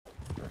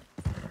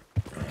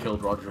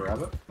killed Roger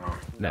Rabbit?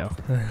 No.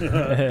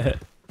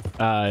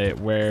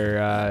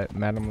 Where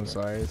Madame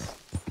Lazar is.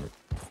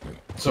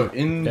 So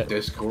in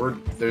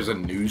Discord, there's a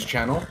news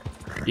channel.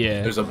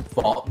 Yeah. There's a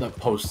bot that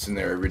posts in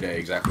there every day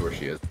exactly where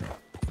she is.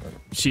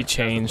 She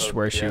changed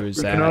where she was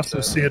at. You can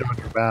also see it on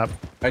your map.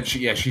 And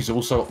she's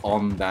also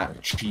on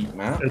that cheat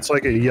map. It's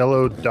like a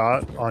yellow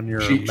dot on your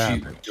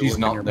map. She's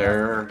not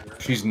there.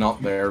 She's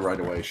not there right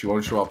away. She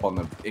won't show up on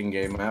the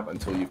in-game map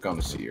until you've gone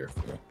to see her.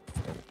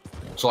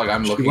 So like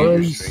I'm looking at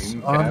your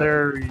stream. On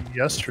there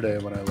yesterday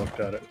when I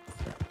looked at it,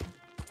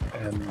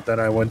 and then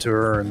I went to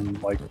her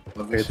and like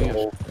paid the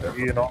whole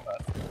fee and all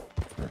that.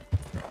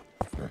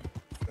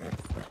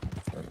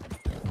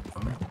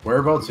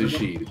 Whereabouts is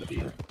she?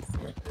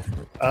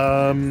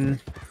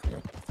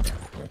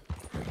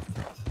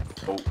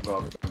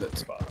 That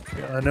spot.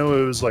 I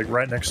know it was like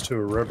right next to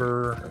a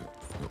river.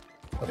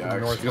 Yeah,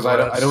 because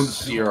I don't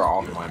see her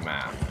on my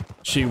map.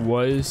 She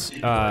was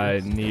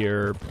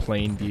near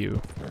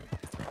Plainview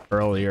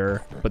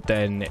earlier, but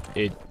then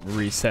it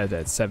reset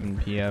at 7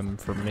 p.m.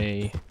 for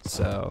me,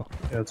 so...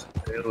 Yeah, it's a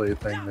daily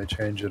thing, they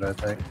change it, I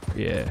think.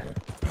 Yeah,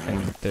 and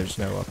there's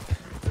no up.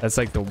 That's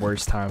like the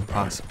worst time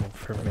possible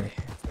for me.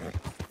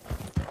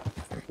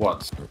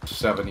 What,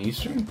 7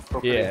 Eastern?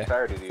 Yeah,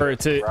 for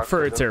it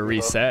to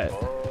reset.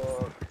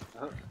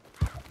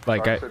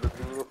 Like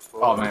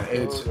oh man,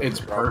 it's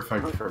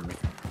perfect for me.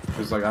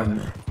 Because like I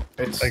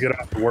get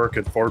off work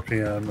at 4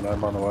 p.m. and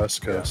I'm on the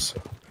West Coast.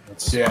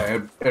 So yeah,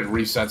 it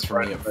resets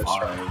for me at 5.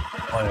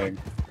 Playing.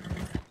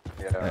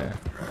 Yeah.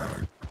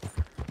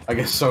 I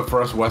guess so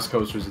for us West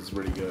Coasters it's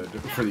really good.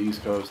 For the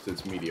East Coast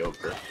it's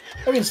mediocre.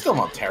 I mean, it's still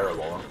not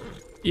terrible.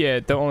 Yeah,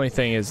 the only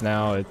thing is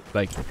now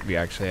we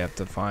actually have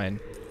to find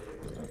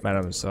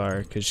Madame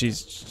Lazar because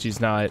she's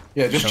not.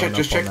 Yeah, just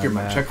check your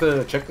map. Check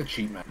the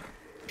cheat map.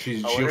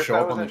 She'll show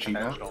up on the cheat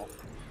map.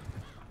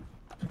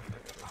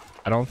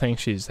 I don't think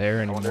she's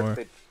there anymore.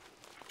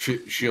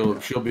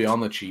 She'll be on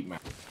the cheat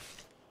map,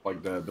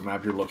 like the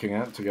map you're looking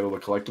at to get all the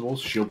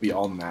collectibles. She'll be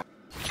on that,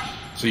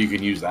 so you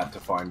can use that to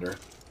find her.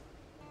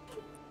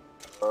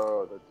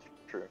 Oh, that's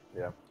true.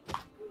 Yeah.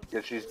 Yeah,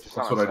 she's just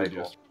that's on what a I did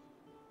cycle. just.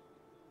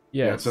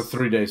 Yes. Yeah, it's a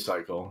 3-day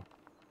cycle.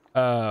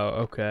 Oh,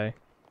 okay.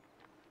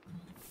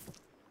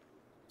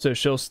 So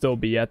she'll still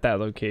be at that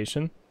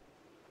location?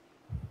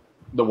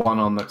 The one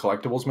on the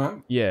collectibles map?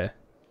 Yeah.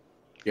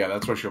 Yeah,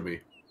 that's where she'll be.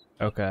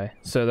 Okay,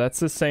 so that's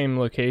the same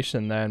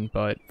location then,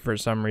 but for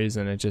some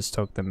reason it just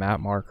took the map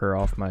marker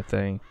off my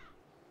thing.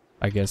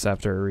 I guess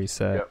after a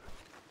reset. Yep.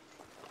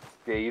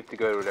 Yeah, you have to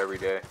go to it every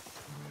day.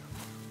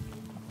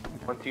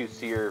 Once you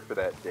see her for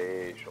that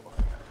day, she'll...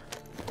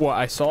 Well,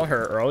 I saw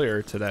her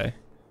earlier today.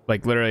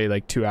 Like, literally,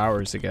 like 2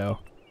 hours ago.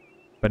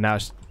 But now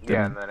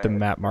the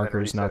map marker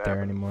is not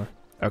there anymore.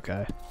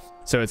 Okay.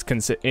 So it's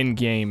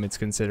in-game, it's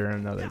considered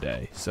another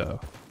day, so...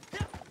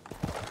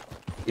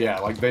 Yeah,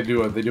 like they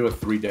do a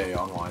 3-day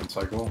online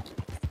cycle.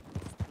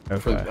 Okay.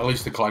 For at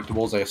least the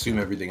collectibles, I assume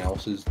everything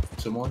else is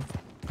similar.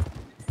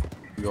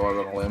 Go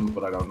out on a limb,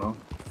 but I don't know.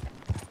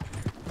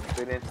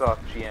 Then it's off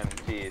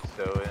GMT,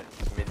 so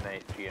it's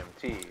midnight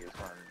GMT is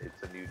when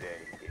it's a new day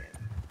in-game.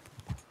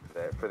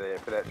 For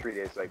that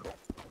 3-day cycle.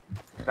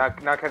 Not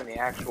kind of the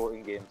actual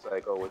in-game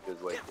cycle, which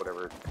is like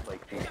whatever,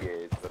 like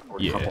GTA is, but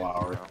for a couple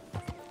hours.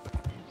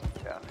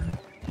 Yeah.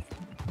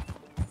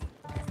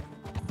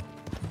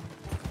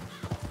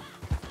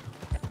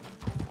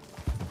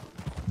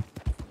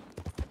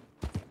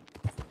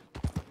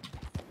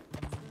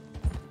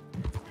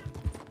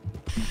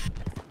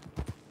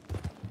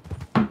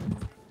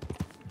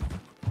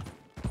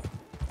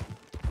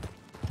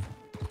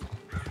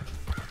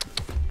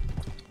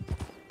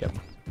 Yep.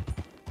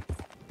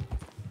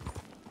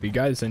 Are you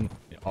guys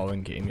all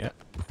in game yet?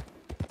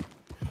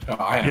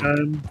 I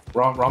am.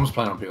 Rom's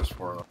playing on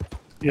PS4.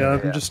 Yeah,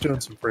 I'm just doing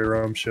some free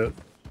roam shit.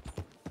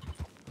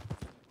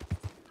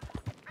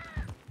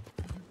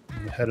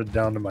 I'm headed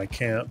down to my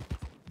camp.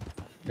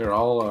 Here,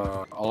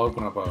 I'll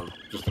open up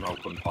just an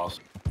open pause.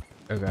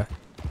 Okay.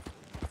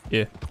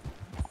 Yeah.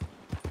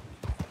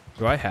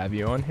 Do I have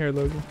you on here,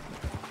 Logan?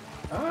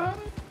 I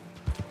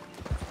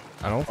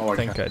don't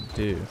think I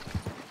do.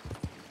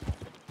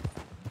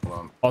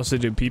 Also,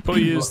 do people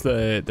use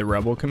the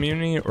Rebel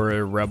community or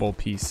a Rebel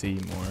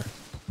PC more?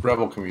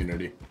 Rebel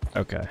community.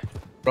 Okay.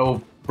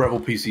 Rebel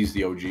PC is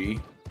the OG.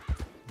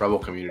 Rebel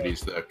community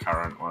is the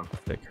current one.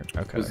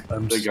 Okay.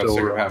 I'm they got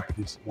still Pack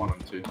 1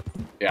 and 2.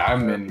 Yeah,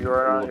 I'm in.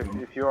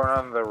 If you are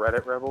on the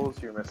Reddit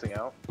Rebels, you're missing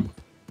out.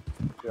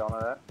 You all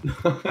know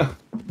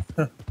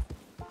that?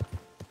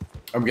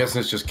 I'm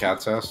guessing it's just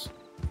Cattsass.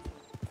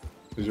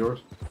 Is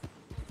yours?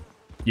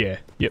 Yeah.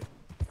 Yep.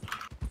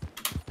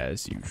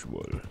 As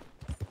usual.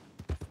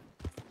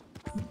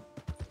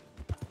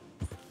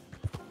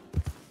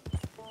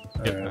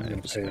 Alright, I'm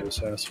gonna pay this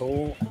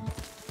asshole.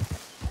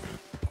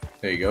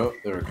 There you go.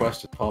 The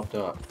request has popped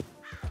up.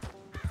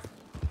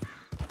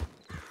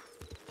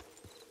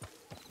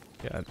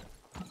 God.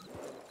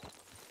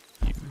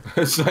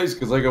 It's nice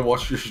because I can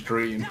watch your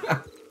stream.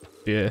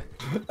 Yeah.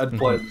 I'd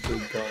play at the same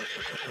time.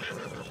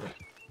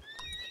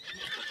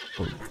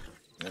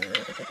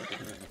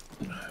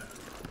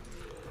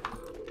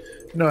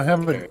 No, I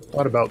haven't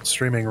thought about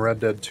streaming Red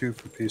Dead 2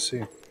 for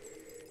PC.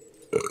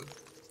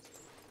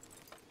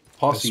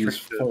 Posse is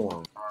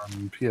formed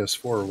on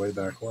PS4 way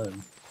back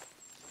when.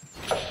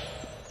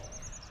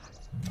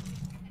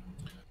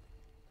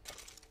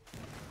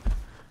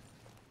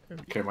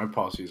 Okay, my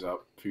posse's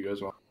up. If you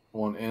guys want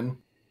one in.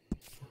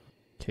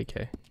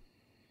 KK.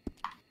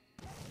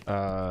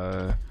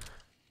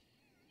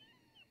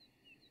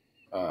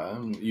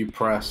 You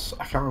press.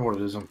 I can't remember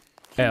what it is on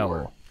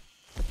L.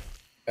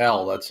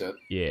 L. That's it.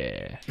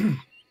 Yeah.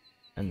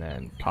 And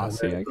then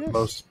posse, I guess.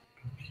 Most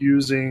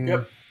confusing.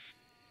 Yep.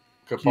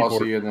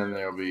 Posse, and then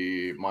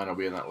mine will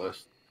be in that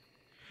list.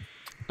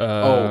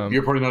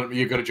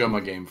 You're gonna join my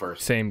game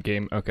first. Same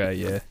game. Okay,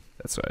 yeah,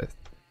 that's what I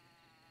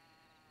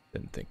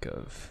didn't think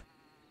of.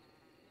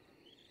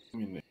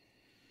 It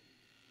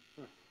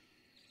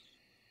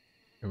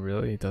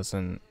really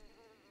doesn't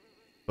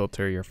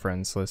filter your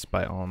friends list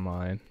by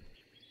online.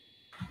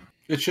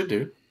 It should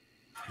do.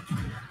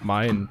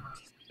 Mine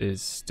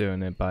is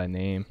doing it by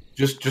name.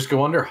 Just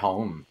go under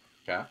home.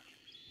 Yeah.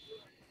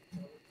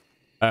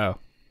 Oh.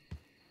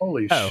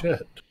 Holy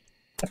shit.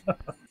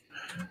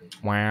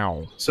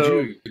 Wow.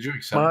 So did you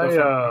accept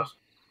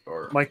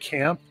my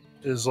camp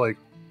is like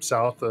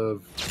south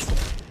of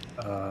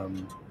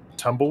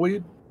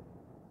Tumbleweed,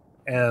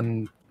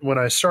 and when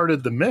I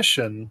started the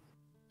mission,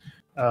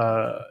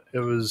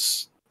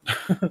 it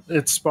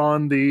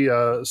spawned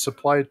the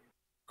supply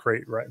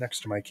crate right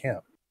next to my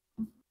camp.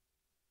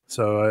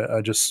 So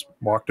I just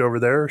walked over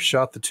there,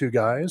 shot the 2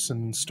 guys,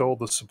 and stole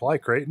the supply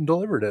crate and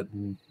delivered it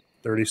in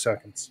 30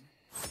 seconds.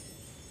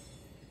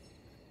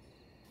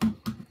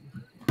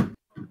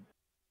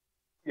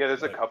 Yeah,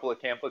 there's a couple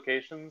of camp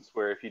locations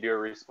where if you do a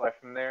resupply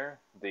from there,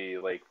 the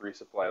like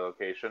resupply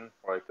location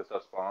or like the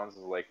stuff spawns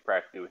is like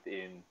practically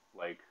within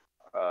like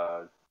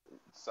eyesight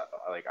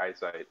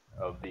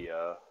of the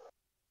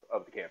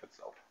camp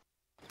itself.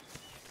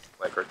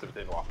 Like or it's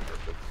within walking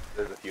distance.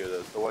 There's a few of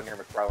those. The one near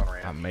McFarland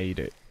Ranch. I made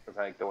it. I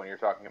think the one you're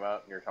talking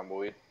about near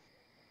Tumbleweed.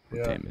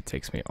 Yeah. Damn, it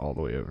takes me all the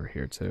way over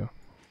here too.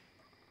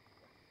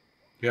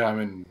 Yeah,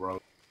 I'm in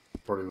row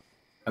 40.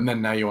 And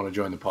then now you want to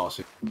join the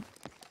posse.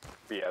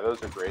 But yeah,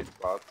 those are great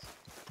spots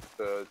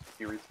to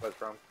be resupplied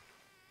from.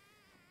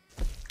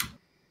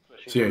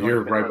 So yeah,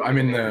 you're right. I'm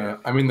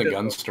in the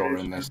gun store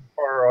in this.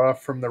 Far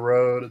off from the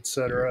road,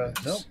 etc.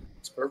 No,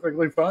 it's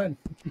perfectly fine.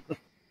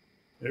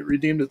 It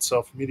redeemed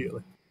itself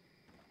immediately.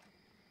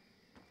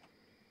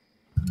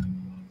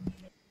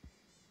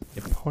 A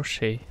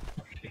Porsche.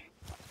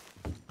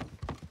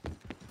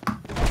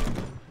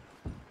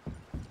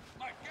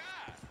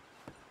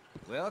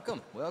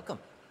 Welcome, welcome.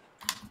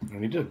 I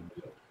need to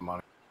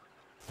money.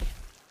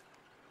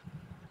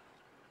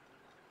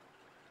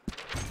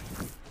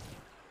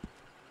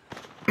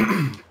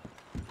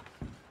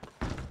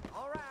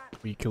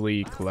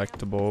 Weekly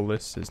collectible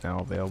list is now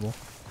available.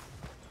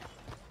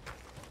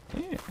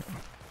 Yeah.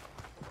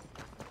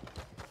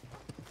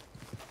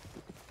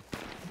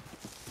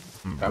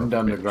 I'm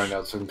down to grind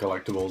out some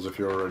collectibles if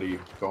you're already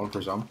going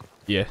for some.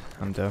 Yeah,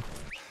 I'm down.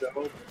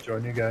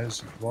 Join you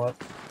guys if you want.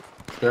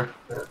 Sure.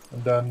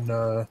 I'm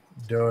done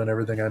doing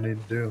everything I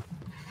need to do.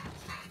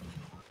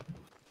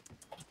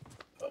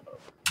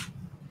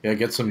 Yeah,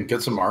 get some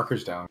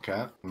markers down,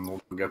 Cat, and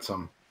we'll get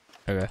some.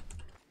 Okay.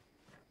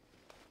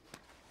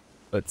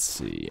 Let's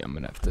see. I'm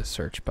gonna have to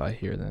search by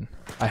here then.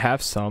 I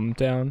have some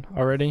down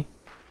already,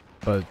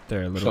 but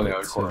they're a little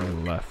bit to the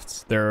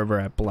left. They're over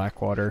at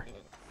Blackwater.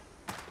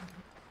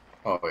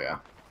 Oh yeah.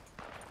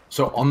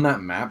 So on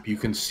that map, you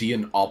can see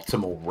an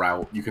optimal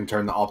route. You can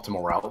turn the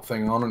optimal route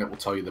thing on, and it will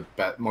tell you the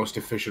most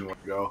efficient way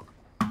to go.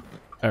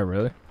 Oh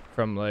really?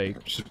 From like.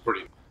 Which is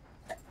pretty.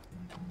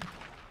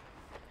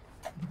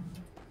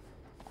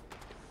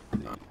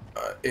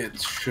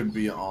 It should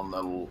be on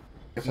the.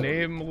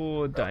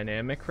 Name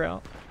dynamic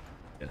route.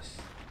 Yes.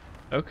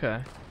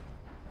 Okay.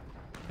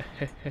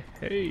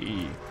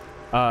 Hey.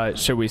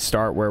 Should we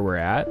start where we're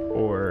at,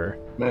 or?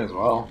 May as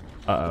well.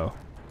 Uh-oh.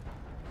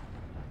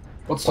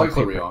 What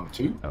cycle are we on?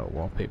 2? Oh,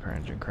 wallpaper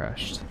engine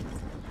crashed.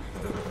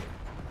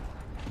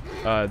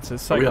 It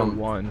says cycle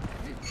 1.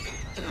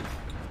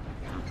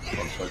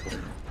 Cycle.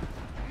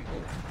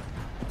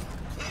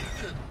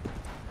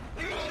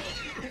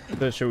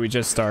 So should we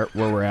just start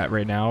where we're at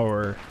right now,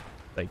 or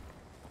like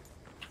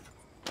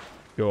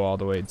go all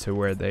the way to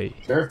where they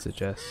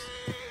suggest?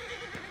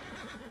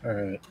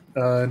 Alright.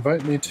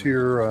 Invite me to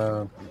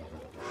your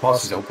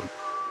Boss is open.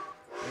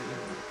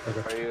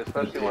 Okay. Or you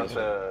especially want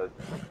to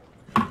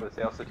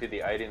say also to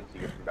the items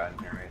you get from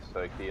Batman, so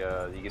like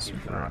the you get these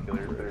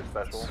binoculars that are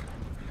special.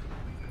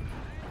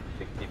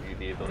 They give you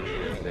the ability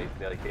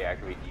to they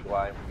activate eagle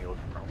eye when you look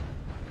from.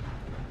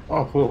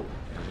 Oh, cool.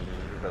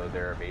 So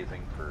they're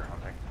amazing for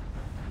hunting.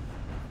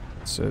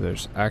 So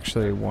there's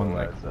actually one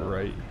like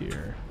right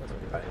here.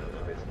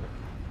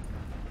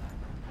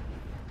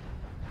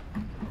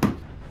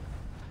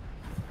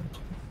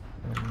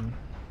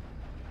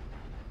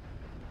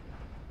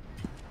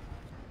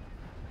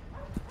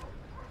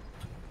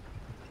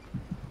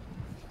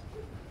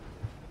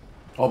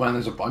 Oh man,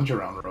 there's a bunch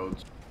around the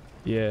roads.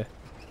 Yeah.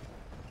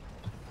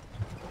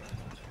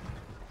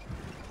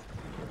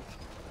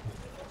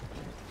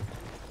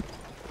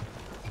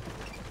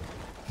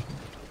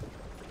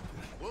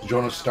 you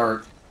want to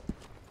start?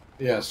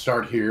 Yeah,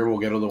 start here. We'll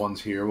get other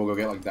ones here. We'll go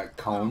get like that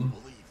cone.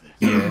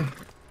 Yeah.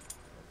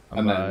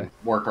 And then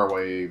work our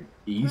way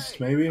east,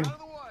 maybe?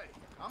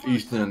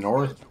 East and the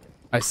north.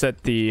 I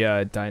set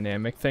the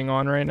dynamic thing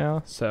on right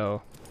now,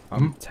 so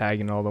I'm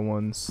tagging all the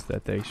ones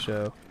that they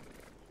show.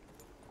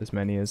 As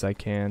many as I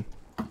can.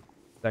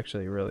 It's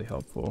actually really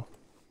helpful.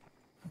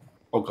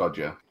 Oh god,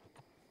 yeah.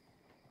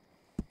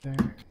 There.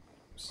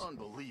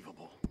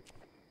 Unbelievable.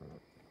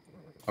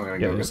 I'm gonna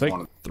Yeah, go there's get like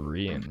one.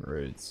 3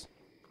 inroads.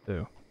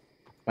 Too.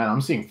 Man,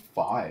 I'm seeing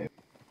 5.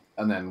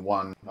 And then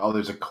 1. Oh,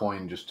 there's a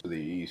coin just to the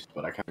east,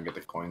 but I can't get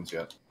the coins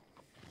yet.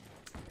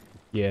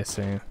 Yeah,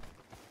 same.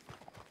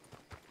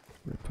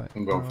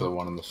 I'm going for the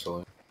one in the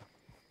saloon.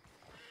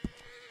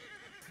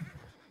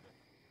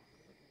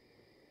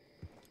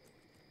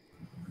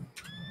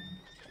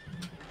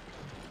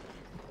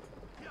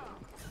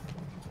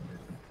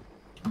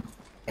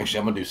 Actually,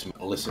 I'm gonna do some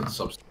illicit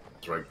substance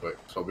right quick,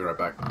 so I'll be right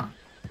back.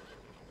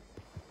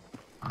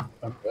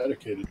 I'm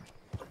dedicated.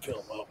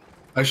 Fill them up.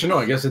 Actually, no,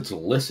 I guess it's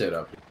illicit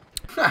up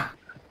here.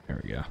 There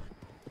we go.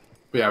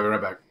 But yeah, I'll be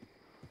right back.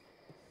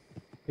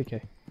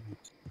 Okay.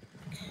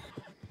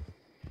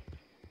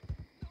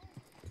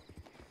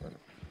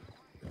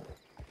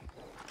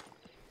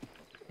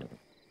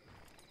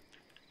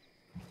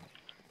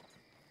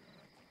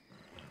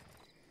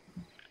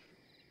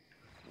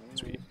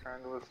 Sweet.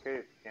 Trying to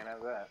escape. Can't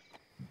have that.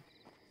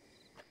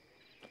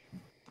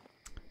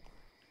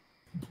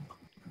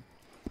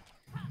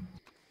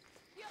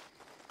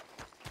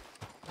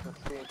 Let's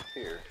see it's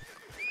here.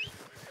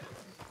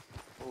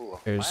 Ooh,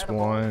 There's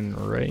one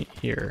right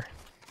here.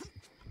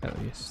 At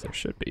least there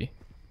should be.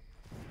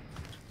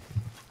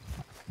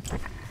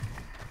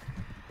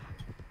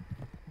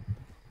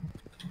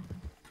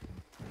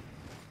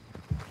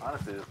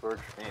 Honestly, this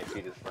works for me if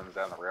he just runs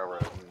down the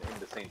railroad and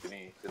into St.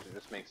 Denis, because it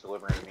just makes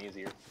delivering him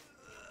easier.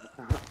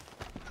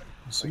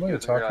 Somebody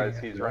Like, talking. realize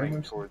he's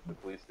running towards the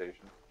police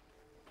station.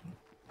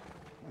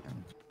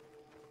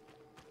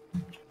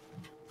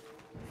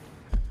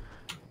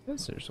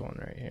 Guess there's one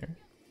right here.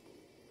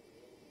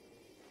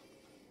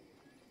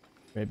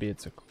 Maybe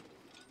it's a.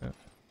 Oh.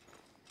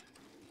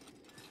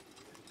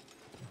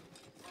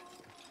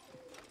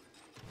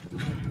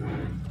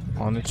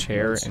 On a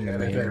chair in the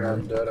main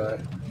room.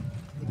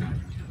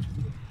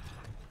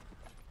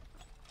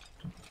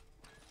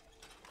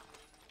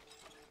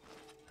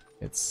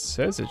 It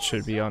says it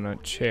should be on a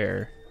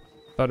chair.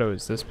 Thought it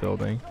was this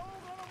building.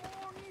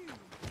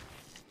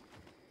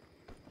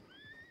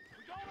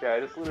 Yeah, I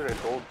just looted a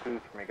gold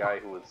tooth from a guy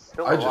who was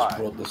still I alive. just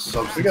brought the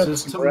We got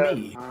substances some to red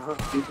me.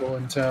 people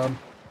in town.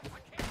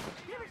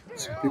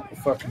 Some people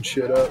fucking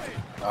shit up.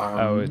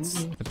 Oh,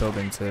 it's the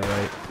building to the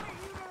right.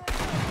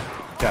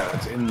 Yeah,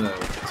 it's in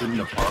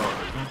the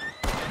parlor, isn't it?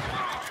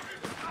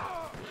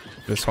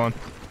 This one?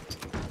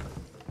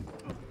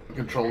 The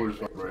controller's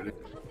not ready.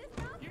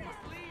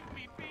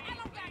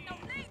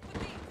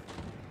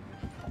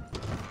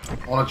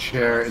 On a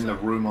chair in the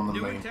room on the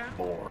main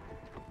floor.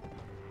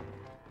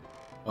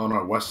 Oh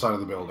no, west side of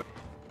the building.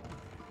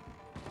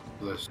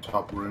 This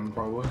top room,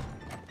 probably.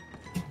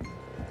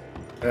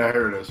 Yeah,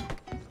 here it is.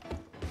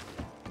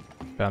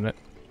 Found it?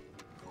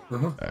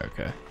 Uh-huh.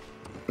 Okay.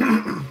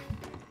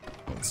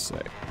 One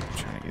sec. I'm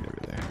trying to get over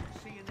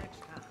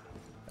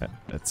there.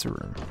 That's a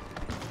room.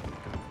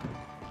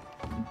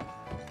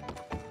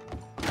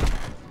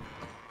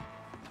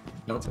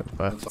 Nope. So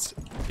left.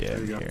 Yeah, There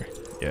you go. here.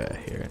 Yeah,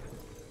 here.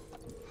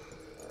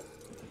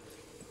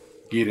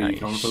 Gita, you Nice.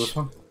 coming for this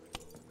one?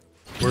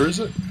 Where is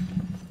it?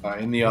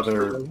 In the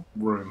other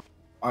room.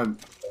 I'm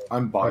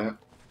by it.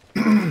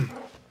 I'm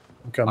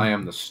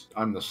coming.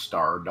 I'm the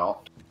star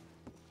dot.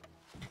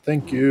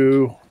 Thank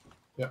you.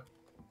 Yeah.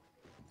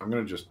 I'm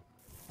gonna just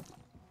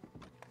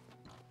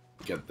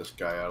get this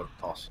guy out of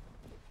the toss.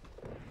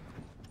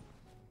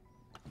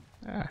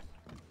 Ah,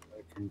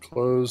 I can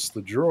close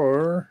the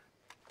drawer.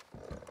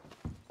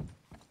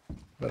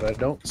 But I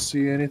don't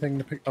see anything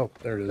to pick. Oh,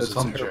 there it is. It's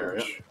on a the chair,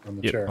 hairbrush. On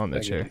the yep, chair. on the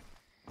Thank you. chair.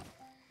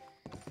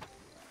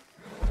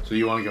 So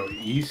you want to go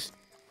east,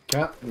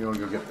 Cat? You want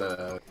to go get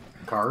the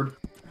card?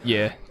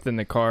 Yeah, then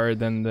the car,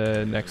 then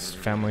the next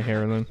family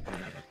heirloom.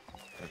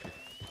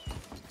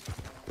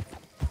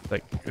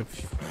 Like a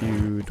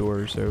few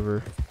doors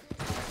over.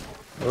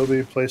 Will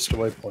be placed a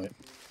waypoint.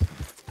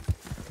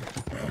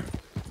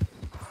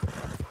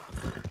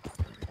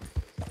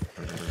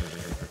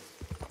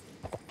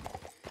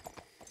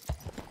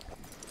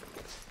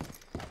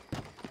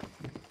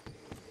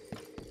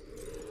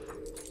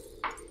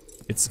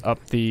 It's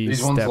up the These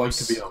steps. ones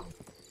like to be on.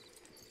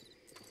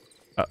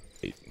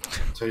 Wait.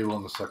 I'll tell you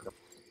one in a second.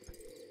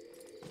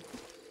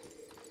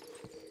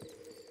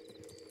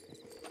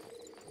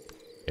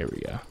 There we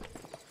go.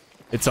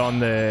 It's on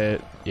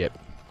the. Yep.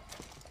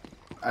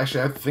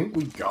 Actually, I think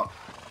we got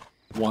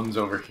ones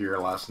over here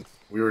last night.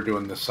 We were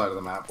doing this side of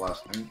the map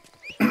last night.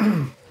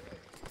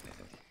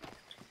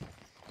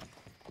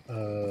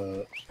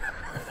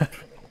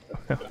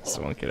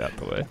 Someone get out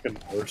the way. Fucking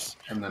worse.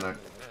 And then a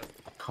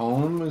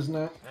comb, isn't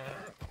it?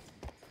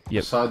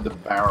 Yep. Beside the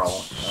barrel.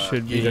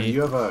 Should Gita, be. do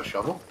you have a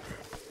shovel?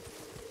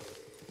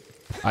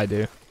 I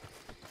do.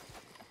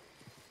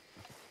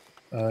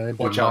 I do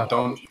Watch out!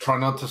 not. Try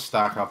not to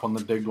stack up on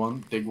the dig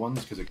ones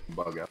because it can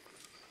bug out.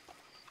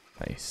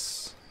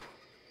 Nice.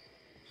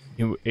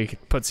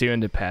 It puts you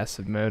into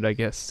passive mode, I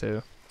guess,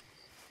 too.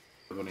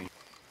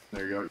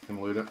 There you go. You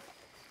can loot it.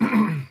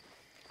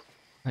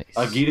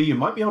 Nice. Gita, you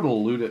might be able to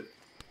loot it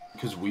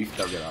because we've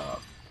dug it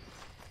up.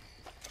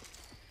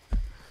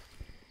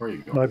 Where are you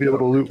going? Might be able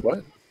to loot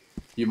what?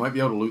 You might be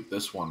able to loot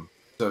this one.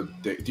 So,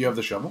 do you have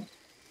the shovel?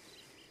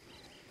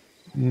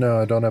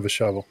 No, I don't have a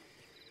shovel.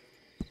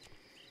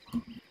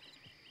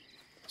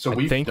 So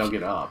we've dug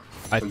it up.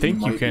 I so think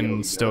you might be able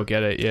can to still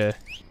get it, yeah.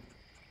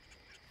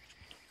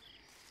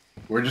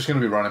 We're just going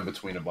to be running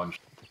between a bunch.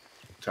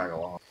 Tag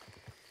along.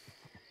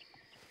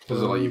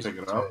 Does it let you pick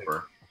it up,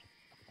 or?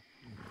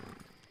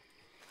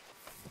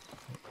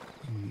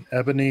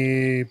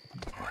 Ebony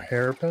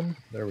hairpin?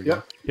 There we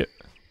go. Yep.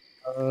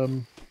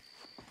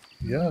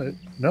 Yeah,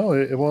 no,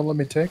 it won't let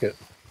me take it.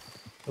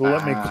 It will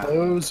let me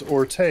close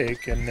or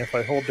take, and if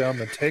I hold down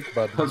the take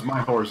button... That's my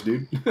horse,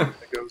 dude. It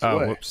goes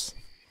away. Whoops.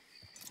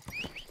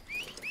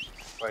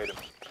 Wait a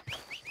minute.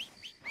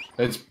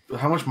 It's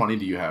how much money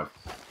do you have,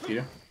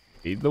 Peter?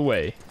 Lead the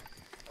way.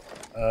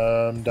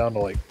 Down to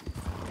like...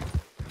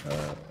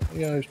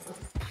 yeah...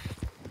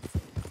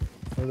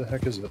 Where the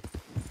heck is it?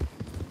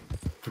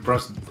 If you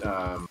press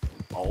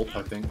Alt,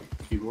 I think,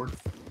 keyboard.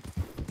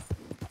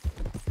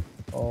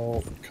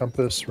 Alt,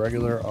 compass,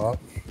 regular, off.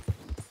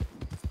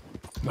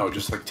 No,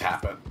 just like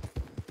tap it.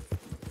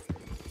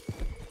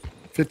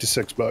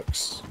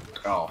 $56.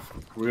 Oh,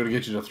 we're gonna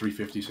get you to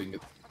 350 so you can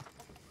get.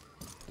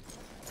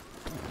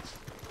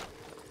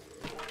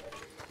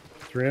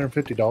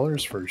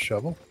 $350 for a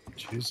shovel?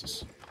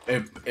 Jesus.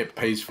 It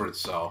pays for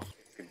itself.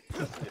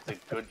 It's a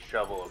good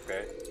shovel,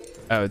 okay?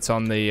 Oh, it's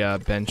on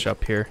the bench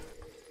up here.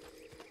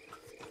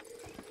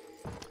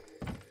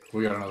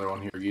 We got another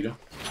one here, Gita.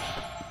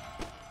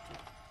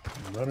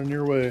 I'm running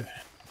your way.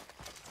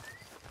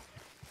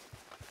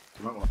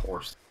 You might want a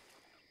horse.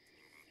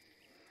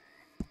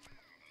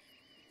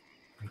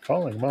 I'm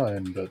calling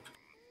mine, but...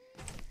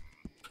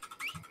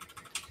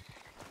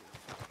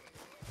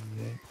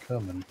 He ain't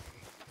coming.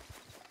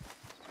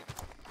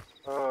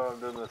 Oh, I'm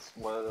doing this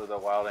the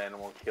wild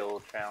animal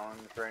kill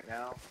challenge right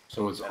now.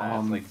 So it's And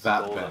on I like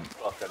that stole bench. the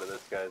fuck out of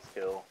this guy's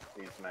kill.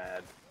 He's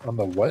mad. On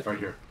the what? Right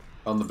here.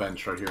 On the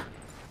bench, right here.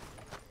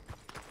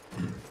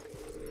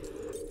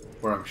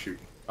 Where I'm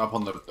shooting. Up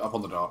on the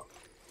dock.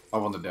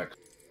 Up on the deck.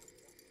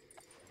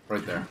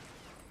 Right there.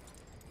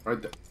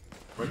 Right there.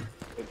 Right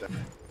there.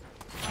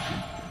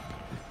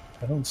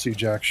 I don't see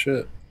jack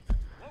shit.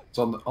 It's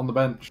on the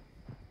bench.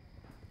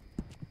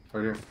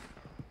 Right here.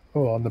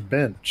 Oh, on the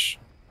bench.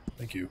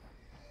 Thank you.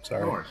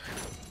 Sorry. No worries.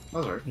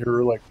 That's alright.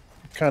 You're like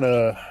kind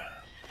of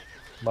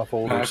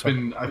muffled. Or I've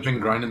something. been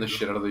grinding the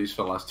shit out of these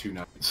for the last 2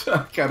 nights.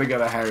 I kind of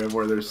got a hang of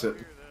where they're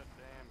sitting.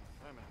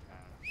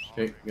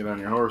 Okay, get on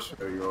your horse.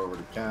 Gotta go over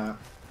to Cat.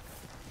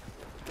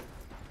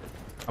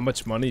 How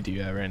much money do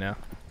you have right now?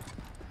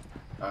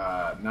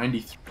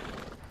 93.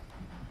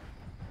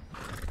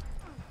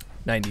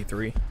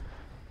 93.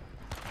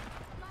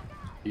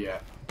 Yeah.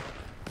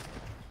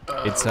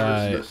 It's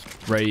where is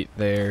this? right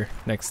there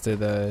next to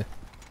the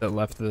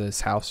left of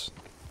this house.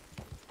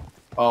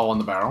 Oh, on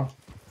the barrel?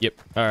 Yep.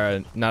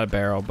 Not a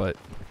barrel, but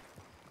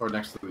Or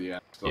next to the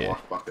wash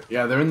bucket.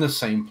 Yeah, they're in the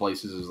same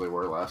places as they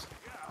were last.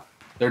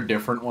 They're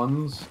different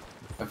ones,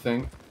 I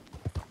think.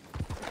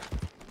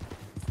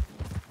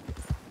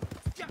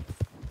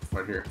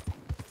 Right here.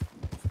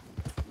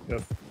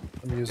 Yep.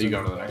 I'm Are using. you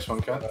going to the next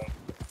one, Cat?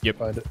 Yep.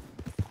 Find it.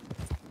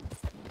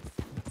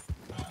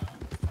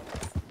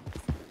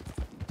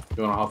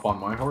 You want to hop on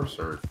my horse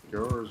or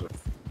yours? Or...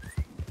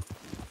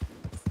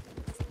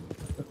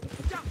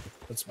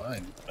 That's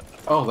mine.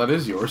 Oh, that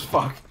is yours.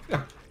 Fuck.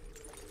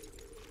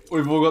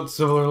 We've all got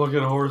similar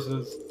looking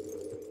horses.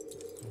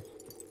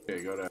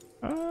 Okay, go down.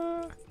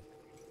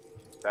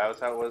 That was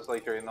how it was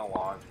like during the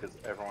launch, because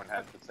everyone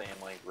had the same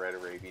like red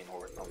Arabian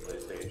horse on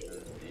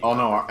PlayStation. Oh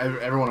no,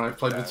 everyone I've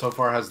played with so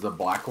far has the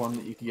black one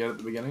that you can get at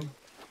the beginning.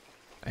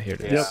 I hear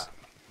this. Yep.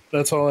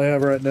 That's all I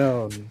have right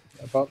now. And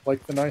I bought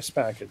like the nice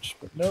package,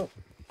 but no,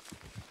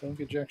 don't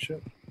get jack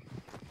shit.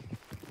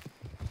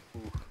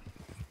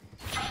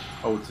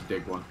 Oh, it's a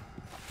dig one.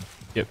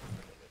 Yep.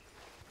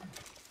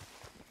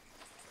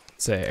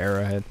 Say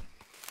arrowhead.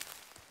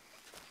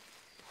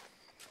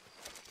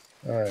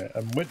 Alright,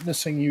 I'm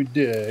witnessing you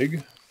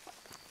dig.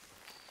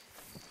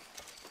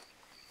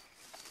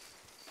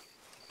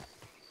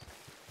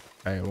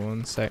 Alright,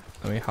 1 sec.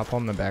 Let me hop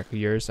on the back of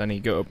yours. I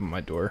need to go open my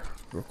door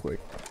real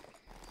quick.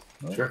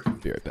 Sure.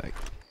 Be right back.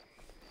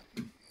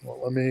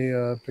 Well, let me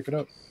pick it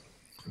up.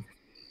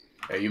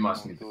 Yeah, you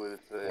must need Do it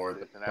if the board.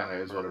 it's an That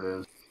kind of is what it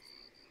is.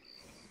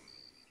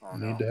 Oh,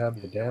 Need no. to have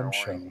the He's damn narrowing.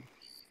 shovel.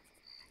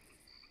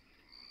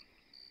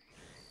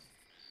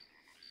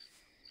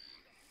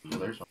 Oh,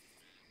 there's one.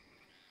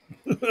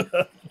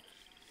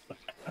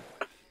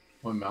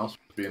 My mouse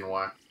was being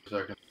whacked for a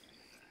second.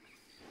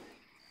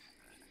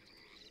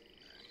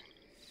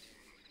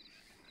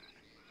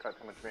 Got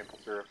too much maple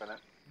syrup in it.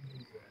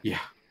 Yeah.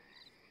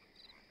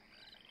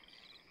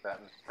 That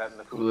and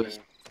the food.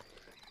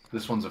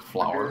 This one's a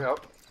flower.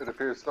 It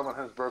appears someone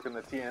has broken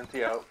the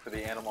TNT out for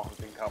the animal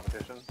hunting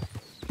competition.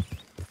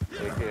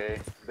 AKA,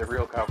 the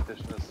real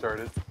competition has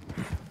started.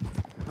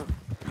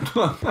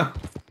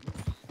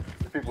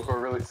 The people who are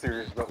really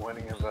serious about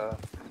winning have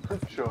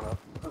shown up.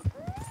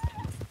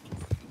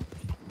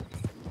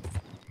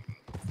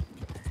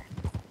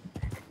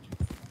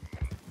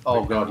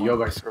 Oh god,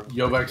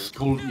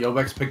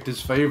 Yobex picked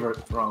his favorite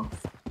wrong.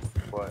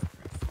 What?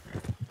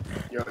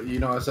 You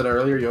know I said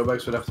earlier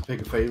Yobex would have to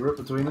pick a favorite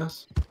between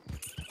us?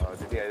 Oh,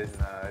 did he?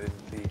 I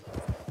didn't see.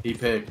 He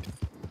picked.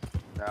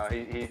 No,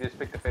 he just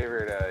picked a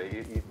favorite.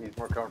 He's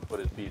more comfortable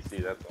with his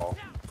PC, that's all.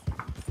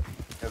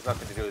 It has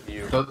nothing to do with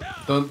you.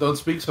 Don't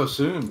speak so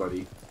soon,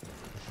 buddy.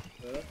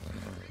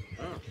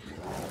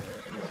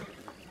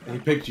 He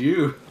picked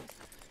you.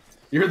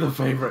 You're the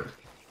favorite.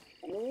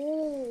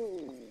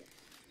 Ooh.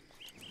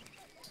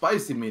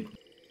 Spicy meat.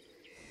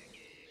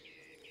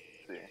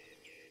 Let's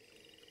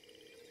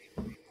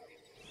see.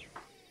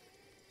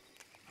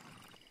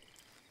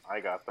 I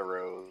got the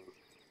rose.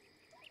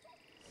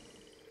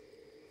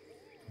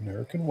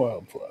 American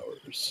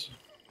Wildflowers.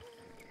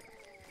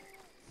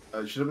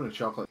 It should have been a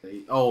chocolate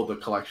daisy. Oh, the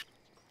collection.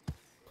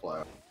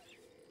 Flower.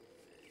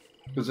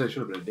 Because it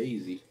should have been a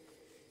daisy.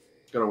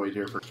 Gotta wait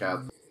here for Cat.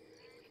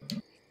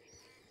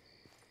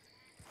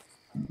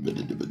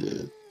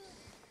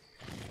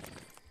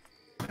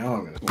 Now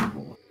I'm gonna smoke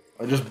more.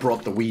 I just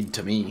brought the weed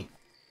to me.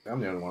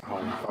 I'm the only one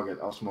home. Fuck it,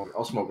 I'll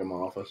smoke in my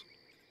office.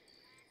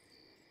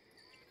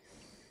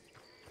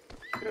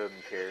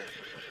 Doesn't care.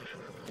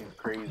 He's I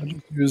crazy.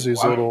 just use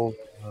these little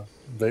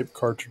vape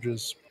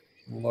cartridges.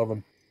 Love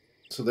them.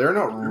 So they're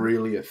not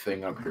really a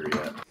thing up here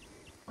yet.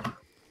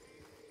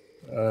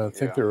 I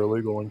think they're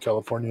illegal in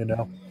California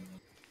now.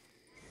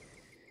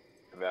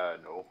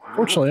 No.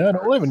 Fortunately, I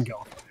don't live in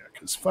California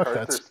because fuck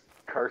that.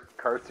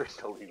 Carts are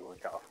still legal in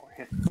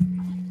California.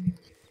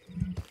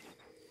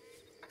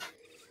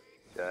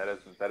 Yeah,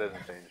 that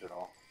doesn't change at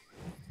all.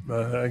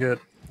 I get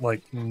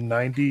like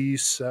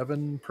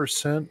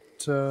 97%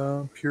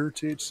 pure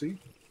THC.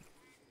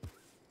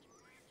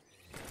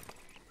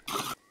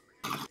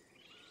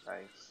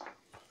 Nice.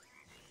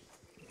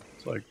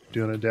 It's like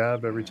doing a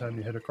dab every time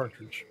you hit a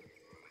cartridge.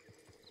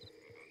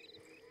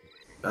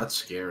 That's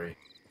scary.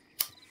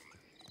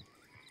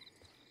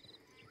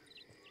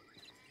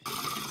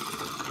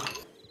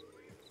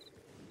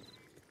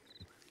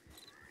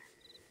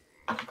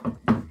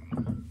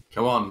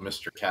 Come on,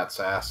 Mr.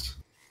 Cattsass.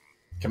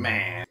 Come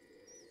on.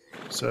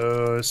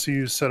 So I see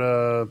you set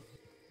a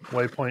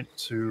waypoint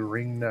to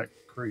Ringneck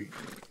Creek.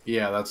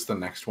 Yeah, that's the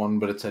next one,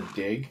 but it's a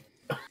dig.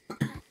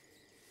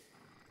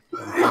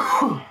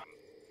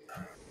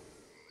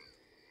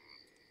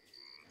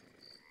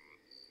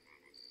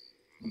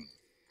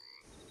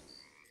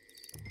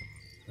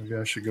 Maybe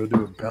I should go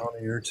do a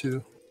bounty or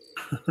two.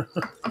 I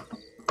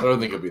don't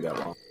think it'll be that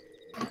long.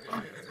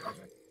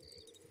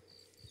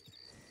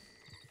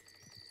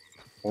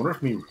 I wonder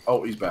if me...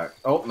 Oh, he's back.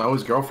 Oh, no,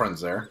 his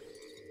girlfriend's there.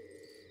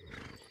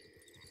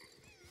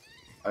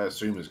 I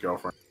assume his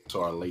girlfriend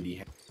saw our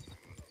lady.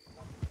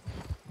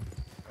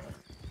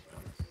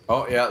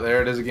 Oh, yeah,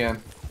 there it is again.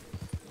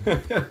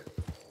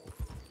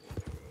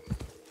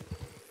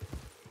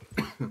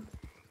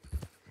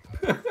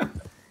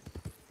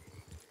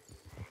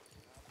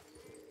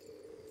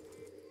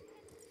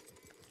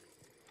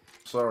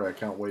 Sorry, I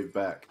can't wave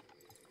back.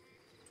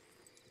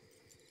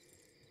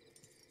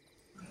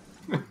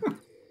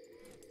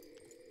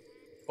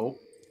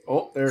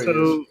 Oh, there he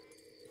is.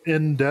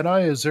 In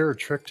Deadeye, is there a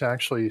trick to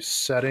actually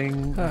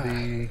setting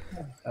the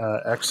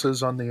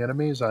X's on the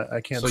enemies?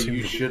 I can't see. So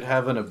you should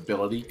have an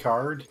ability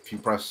card. If you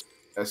press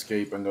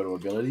escape and go to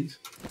abilities,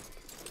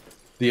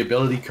 the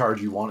ability card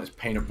you want is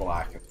painted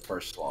black in the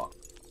first slot.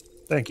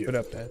 Thank you. Put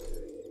up, Dad.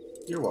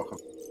 You're welcome.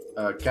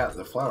 Cat,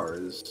 the flower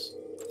is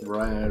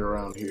right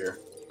around here.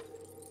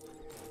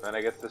 Then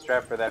I guess the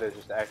strat for that is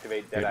just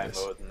activate Deadeye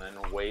mode and then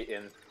wait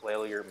and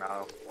flail your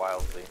mouth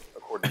wildly,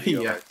 according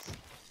to Yeah.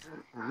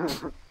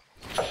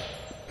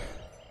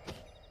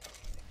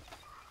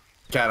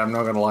 Cat, I'm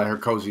not gonna lie, her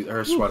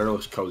sweater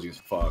looks cozy as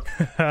fuck.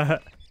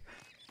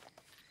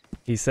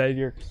 He said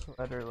your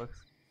sweater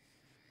looks...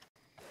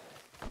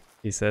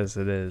 He says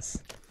it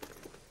is.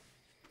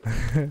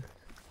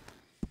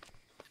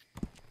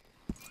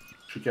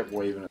 She kept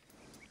waving it.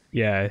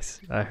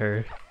 Yes, I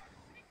heard.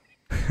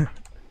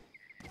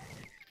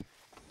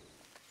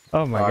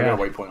 Oh my god. I got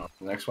a waypoint on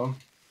the next one.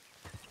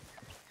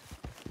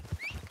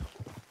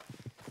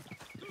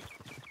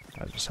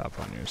 I'll just hop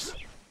on yours.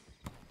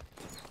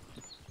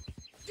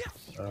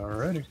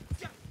 Alrighty.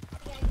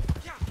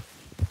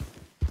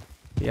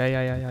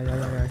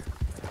 Yeah.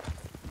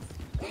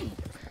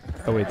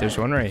 Oh wait, there's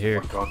one right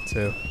here, Oh, God.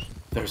 too.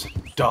 There's a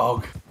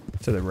dog.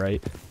 To the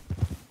right.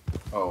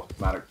 Oh,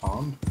 Maddox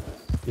Pond?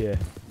 Yeah.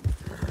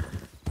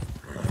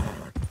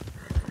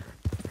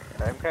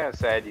 I'm kind of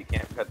sad you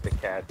can't pet the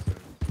cats.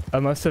 I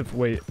must have...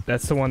 Wait,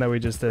 that's the one that we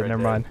just did.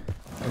 Never mind.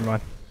 Never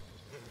mind.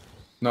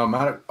 No,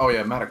 Maddox... Oh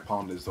yeah, Maddox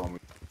Pond is the one we...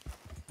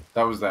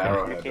 That was the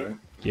arrowhead, right?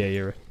 Yeah,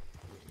 you're right.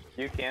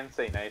 You can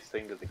say nice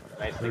things to the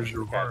cats in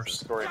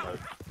story mode,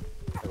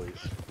 at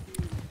least.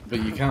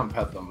 But you can't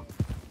pet them.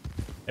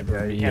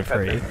 Ever be You can't pet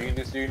afraid? them. You can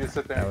just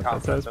sit there and That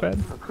compliment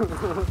sounds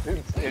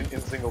them bad.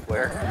 in single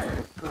player.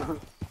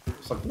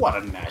 It's like,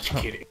 what a nice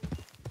kitty.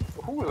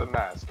 Who is a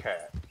nice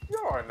cat?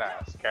 You're a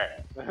nice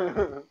cat.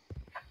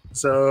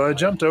 So I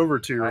jumped over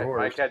to your horse.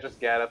 My cat just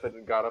got up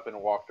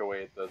and walked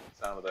away at the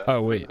sound of that.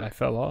 Oh wait, I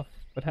fell off.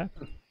 What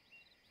happened?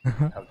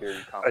 How dare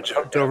you I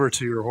jumped over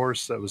to your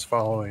horse that was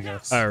following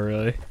us. Oh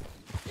really?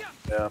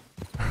 Yeah.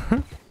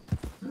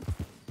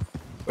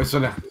 Wait, so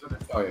now...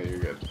 Oh yeah, you're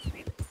good.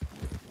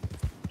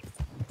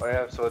 Oh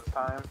yeah, so it's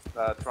time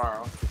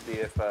tomorrow to see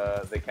if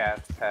the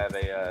cats have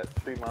a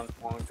 3-month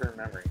long-term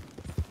memory.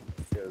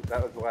 Because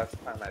that was the last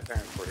time my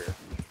parents were here.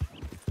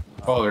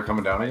 Oh, they're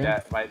coming down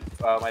again? My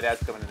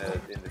dad's coming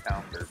into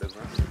town for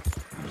business,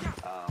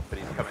 but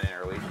he's coming in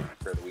early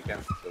for the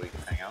weekend so we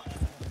can hang out.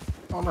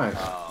 Oh, nice.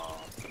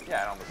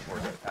 Yeah, I almost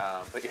forgot it.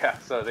 But yeah,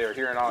 so they were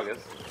here in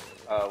August.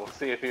 We'll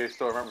see if he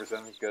still remembers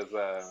them because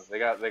they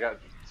got.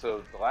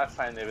 So the last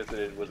time they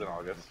visited was in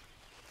August,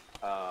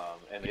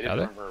 and they didn't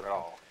remember at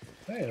all.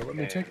 Hey, let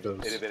me take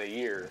those. It had been a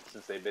year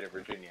since they'd been in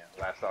Virginia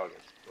last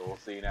August. So we'll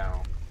see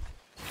now.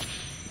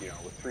 You know,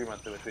 with 3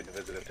 months in between the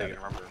visit, if they can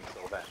remember them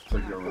until then. So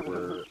you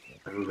remember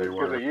who they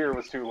were. Because a year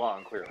was too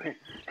long, clearly.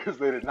 Because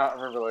they did not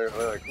remember.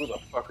 They're like, who the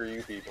fuck are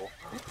you people?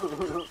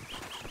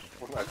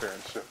 When my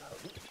parents showed up.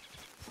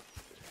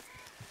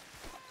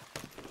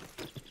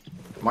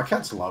 My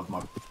cats love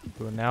my...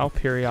 We will now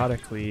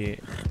periodically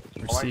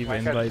receive my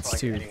invites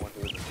like to anyone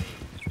who is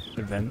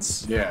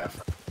events. Yeah.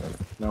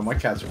 No, my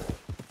cats are...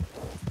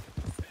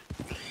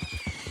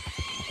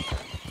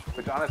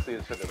 Which honestly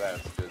is for the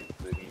best, because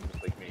the meme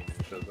just like me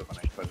and shows up and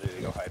I expect to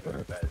go hide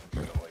under bed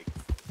instead of like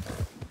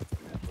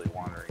actually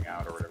wandering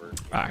out or whatever.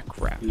 Ah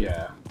crap.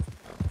 Yeah.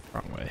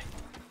 Wrong way.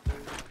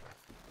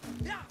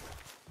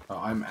 Oh,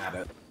 I'm at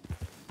it.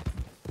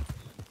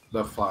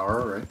 The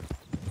flower, right?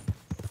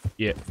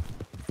 Yeah.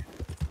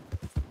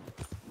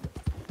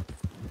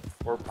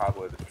 Or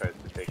Pablo just tries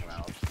to take him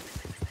out.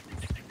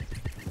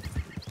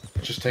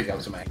 Just take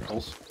out some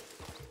ankles.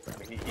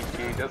 He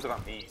does it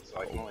on me,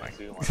 so I can only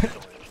assume I'm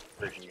still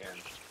breaking in.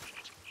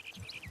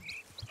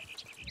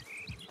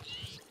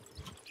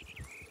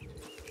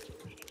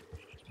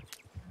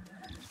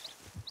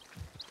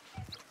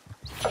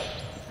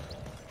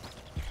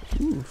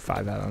 Ooh,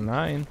 5 out of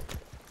 9.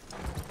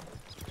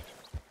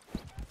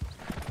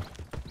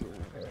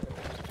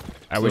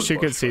 I wish you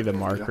could see the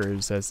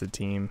markers as the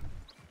team.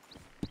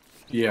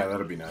 Yeah,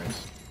 that'd be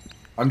nice.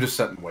 I'm just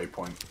setting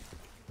waypoint.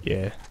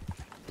 Yeah.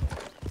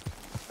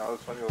 That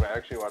was funny when I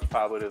actually watched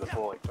Pablo do the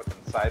full like fucking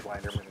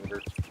sidewinder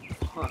maneuver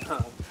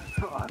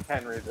on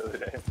Henry the other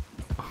day.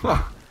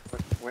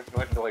 went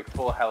into like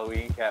full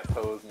Halloween cat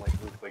pose and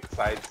like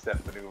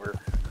sidestep maneuver.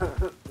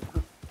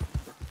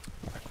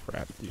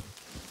 Crap, dude.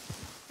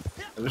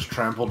 I just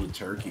trampled a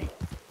turkey.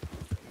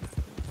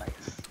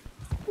 Nice.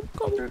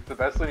 Dude, the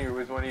best thing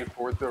was when you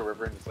ford through a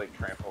river and just like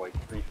trample like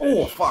 3 fish.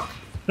 Oh, fuck!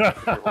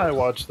 I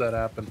watched that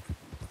happen.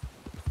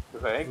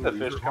 Because I think the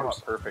fish come up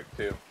perfect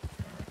too.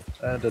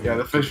 Yeah,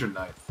 the fish are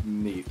nice.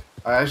 Neat.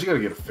 I actually gotta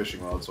get a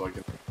fishing rod so I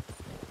can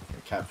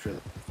capture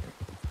them.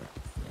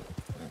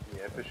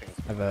 Yeah, fishing.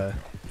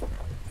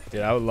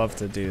 Dude, I would love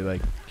to do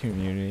like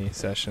community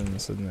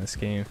sessions in this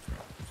game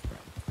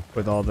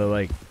with all the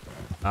like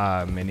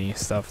mini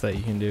stuff that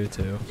you can do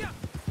too.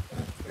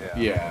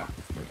 Yeah.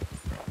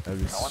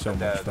 That'd be so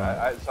much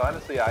fun. So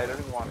honestly, I don't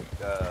even want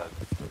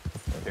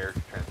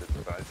character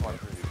transitions, but I just want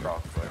to do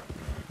crossplay.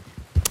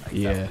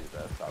 Yeah.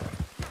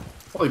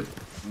 Like,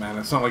 man,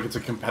 it's not like it's a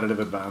competitive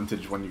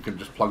advantage when you can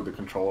just plug the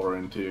controller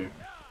into.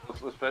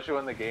 Especially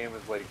when the game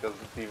is like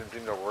doesn't even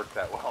seem to work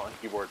that well on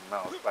keyboard and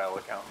mouse by all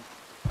accounts.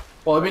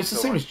 Well, I mean, it's the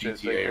same as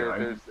GTA,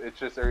 right? It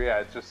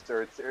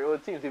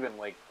seems even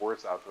like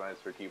worse optimized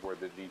for keyboard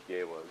than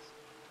GTA was.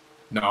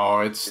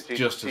 No, it's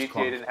just as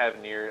GTA didn't have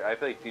near. I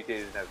feel like GTA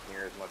didn't have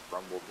near as much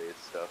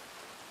rumble-based stuff.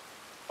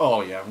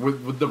 Oh yeah,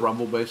 with the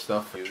rumble-based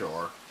stuff, for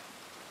sure.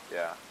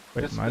 Yeah.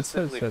 Wait, just mine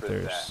says that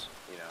there's. That,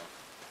 you know,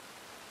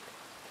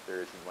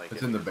 there isn't like.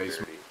 It's in the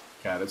basement.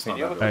 Cat, it's not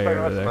that. Talking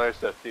about some other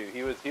stuff too.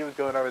 He was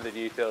going over the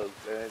details,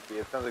 and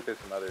it sounds like there's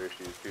some other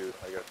issues too.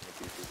 I guess in the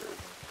PC version.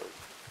 But,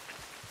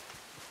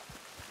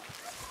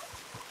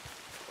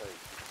 like,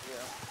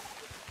 yeah.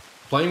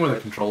 Playing with a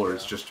controller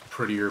is just a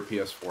prettier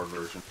PS4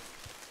 version.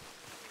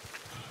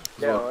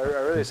 Yeah, well, I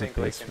really think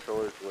like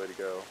controller's the way to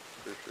go,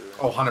 for sure.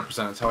 Oh, 100%.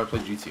 That's how I play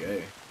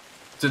GTA.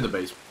 It's in the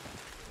basement.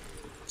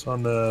 It's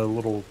on the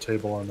little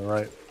table on the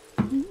right.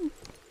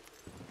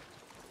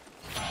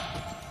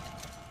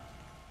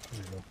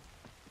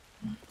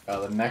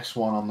 The next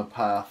one on the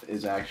path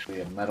is actually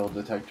a metal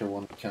detector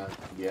one we can't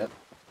get.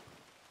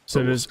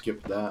 So we'll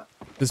skip that.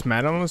 Does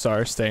Madame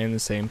Lazar stay in the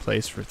same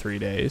place for 3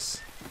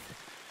 days?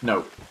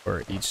 No.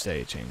 Or each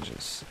day it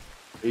changes?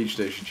 Each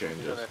day she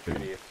changes. There's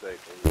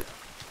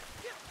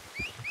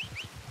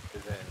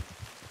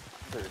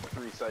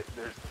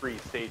 3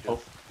 stages.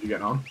 Oh, you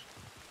getting on?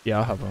 Yeah,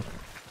 I'll have one.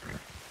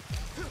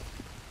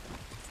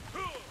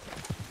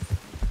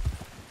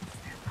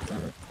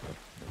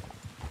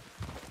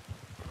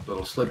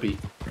 little slippy.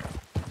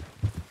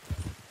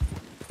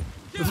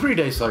 The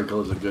 3-day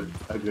cycle is a good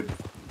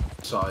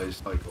size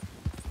cycle.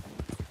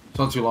 It's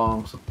not too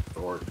long, it's not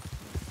short.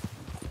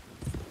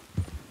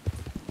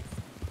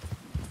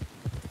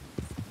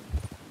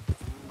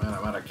 Man,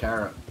 I'm out of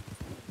carrot.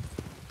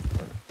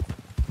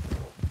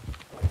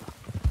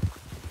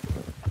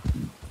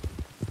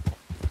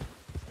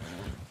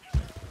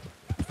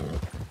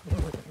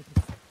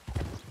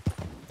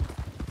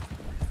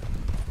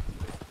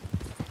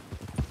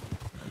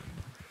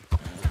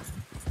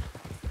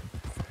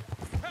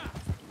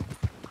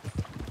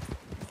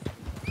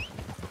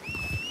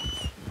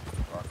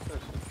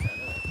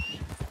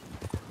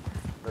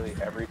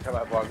 Every time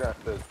I've logged on, it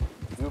says,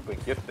 you've been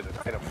gifted an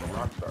item from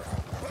Rockstar.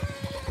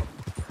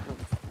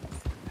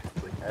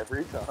 Like,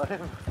 every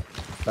time.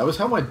 That was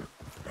how my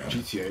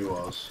GTA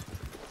was.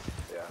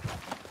 Yeah.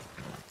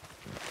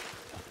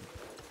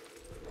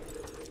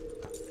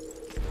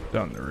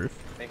 Down the roof.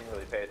 I didn't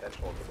really pay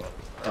attention to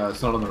the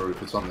It's not on the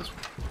roof, it's on this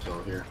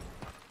hill here.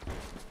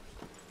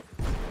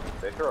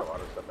 They throw a lot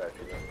of stuff at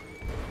you, though.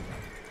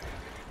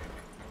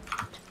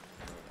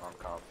 I'm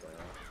constantly.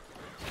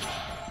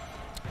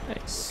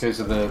 Nice. Okay,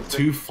 so the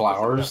 2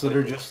 flowers that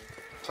are just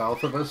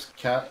south of us,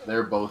 Cat,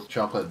 they're both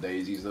chocolate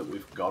daisies that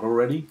we've got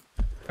already.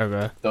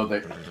 Okay. Though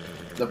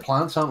the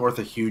plants aren't worth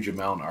a huge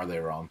amount, are they,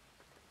 Ron?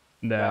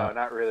 No,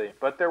 not really.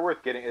 But they're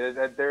worth getting.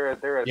 They're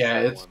a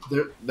yeah,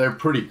 one. they're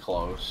pretty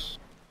close.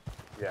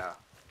 Yeah.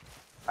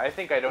 I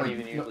think I don't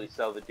even usually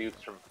sell the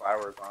dupes from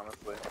flowers,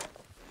 honestly.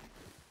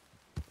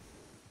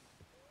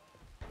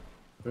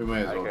 We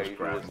may as I well think just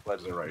grab them.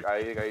 They're right. I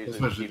usually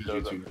Especially keep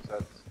those up YouTube. for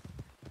sets.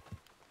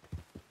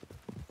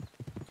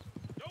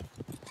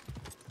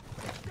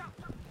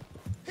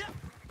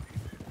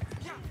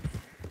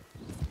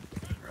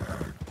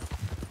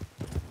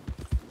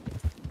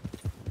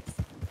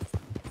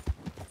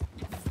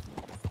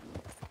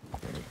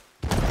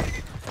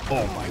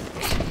 Oh my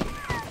god.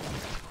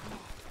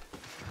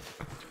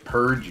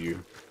 Heard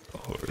you.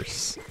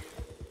 Horse.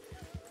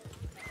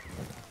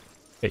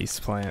 Face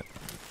plant.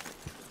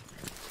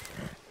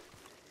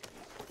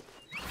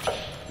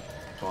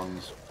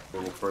 One's a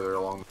little further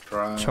along the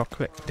track.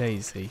 Chocolate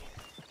daisy.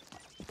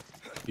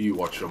 You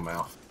watch your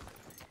mouth.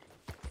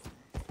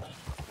 What's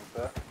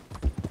that?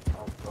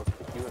 I'll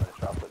keep you in a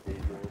chocolate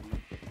daisy.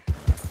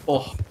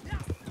 Oh.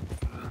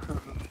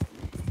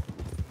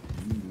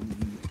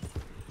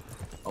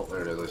 Oh,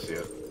 there it is. I see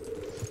it.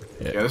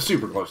 Yeah, they're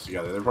super close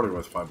together. They're probably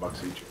worth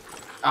 $5 each.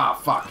 Ah,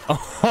 fuck.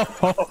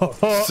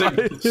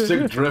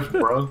 sick drift,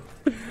 bro.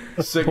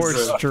 Sick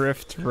Horse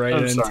drift right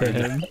I'm into sorry,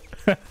 him.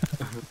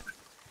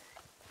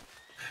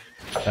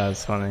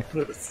 That's funny.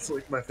 It's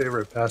like my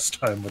favorite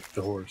pastime with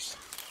the horse.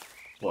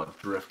 What,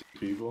 drifting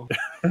people?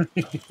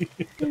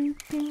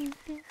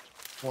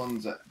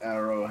 One's an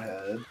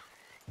arrowhead.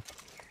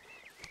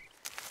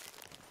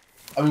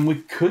 I mean, we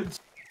could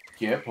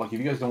skip. Like, if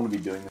you guys don't want to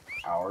be doing this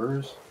for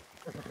hours,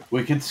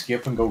 we could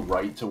skip and go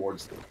right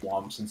towards the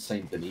swamps in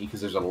Saint Denis,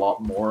 because there's a lot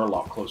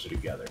closer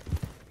together.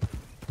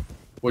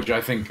 Which I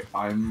think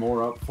I'm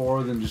more up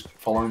for than just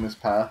following this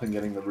path and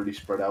getting the really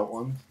spread out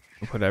ones.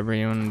 Whatever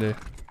you want to do.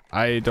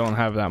 I don't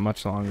have that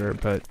much longer,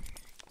 but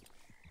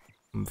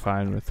I'm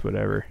fine with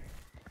whatever.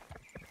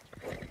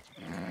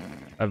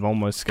 I've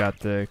almost got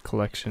the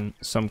collection,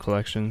 some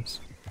collections.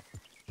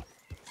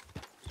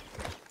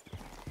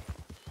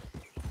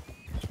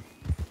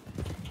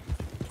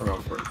 We're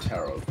going for a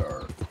tarot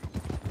card.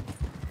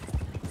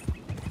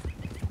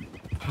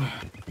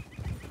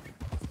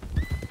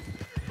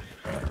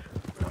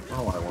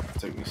 Oh, I want to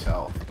take me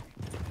south.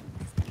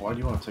 Why do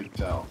you want to take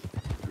south?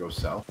 Go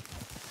south?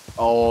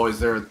 Oh, is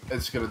there?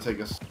 It's gonna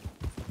take us.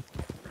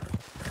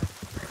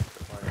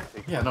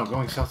 Yeah, no,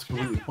 going south's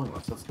completely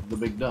pointless. That's the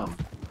big dumb.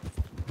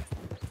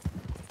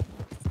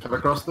 Cut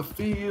across the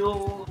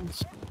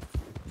fields.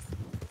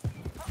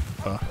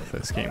 Oh,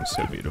 this game's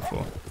so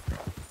beautiful.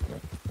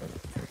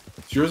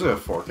 Is yours a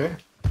 4K?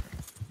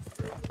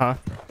 Huh?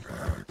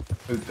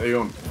 Are you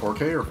on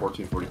 4K or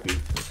 1440p?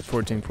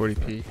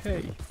 1440p.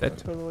 Hey, that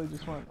totally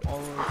just went all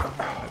the way behind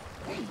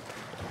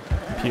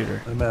my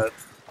computer. I'm at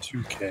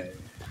 2K.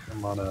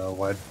 I'm on a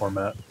wide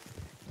format.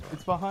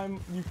 It's behind.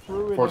 You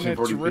threw it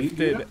 1440p, and it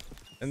drifted.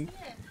 And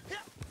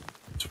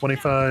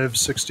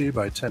 2560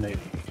 by 1080.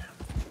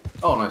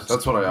 Oh, nice.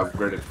 That's what I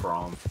upgraded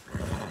from.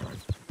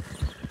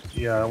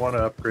 Yeah, I want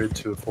to upgrade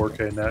to a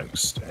 4K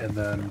next, and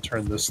then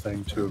turn this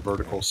thing to a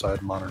vertical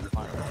side monitor.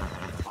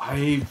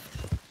 I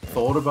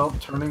thought about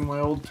turning my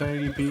old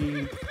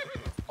 1080p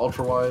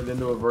ultra wide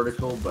into a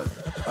vertical, but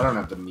I don't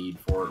have the need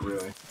for it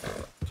really.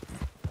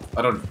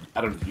 I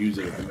don't use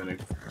it at the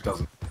minute. It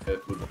doesn't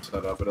fit with the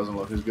setup. It doesn't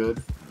look as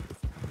good.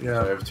 Yeah,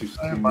 So I have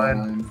 269.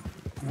 mine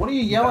What are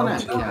you yelling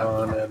at, mounted Cap?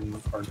 on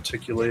an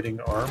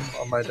articulating arm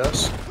on my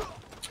desk.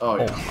 Oh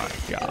yeah. oh my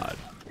god.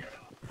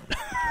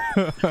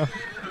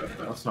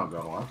 That's not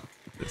going well.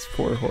 This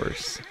poor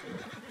horse.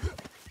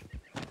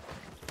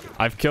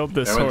 I've killed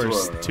this I went to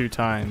horse a- 2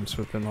 times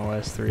within the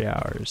last 3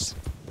 hours.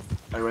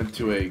 I went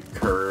to a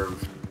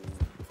curved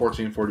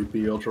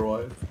 1440p ultra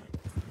wide.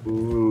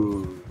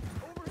 Ooh.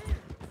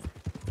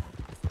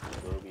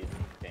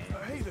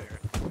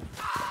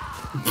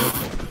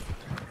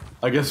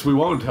 I guess we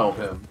won't help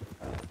him.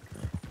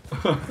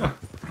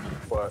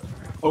 What?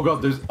 Oh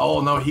god, there's...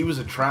 Oh no, he was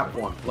a trap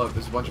one. Look,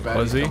 there's a bunch of baddies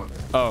Was he? coming.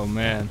 Oh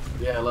man.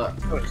 Yeah, look.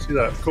 Oh, see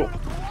that? Cool.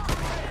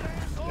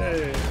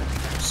 Yay.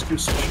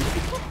 Excuse me.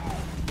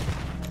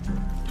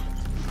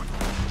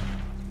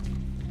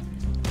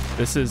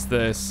 This is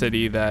the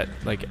city that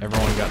like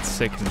everyone got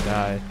sick and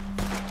died.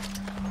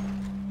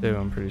 Dude,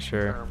 I'm pretty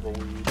sure. Terrible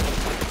weed.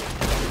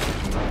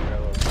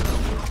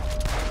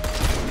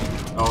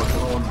 Oh, it's the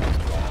one.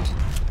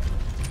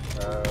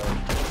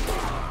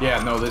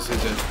 Yeah, no, this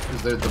isn't.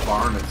 Because there's the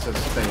barn that says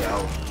stay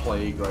out,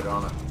 plague right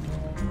on it.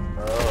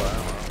 Oh,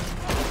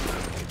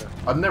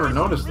 I've never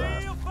noticed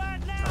that.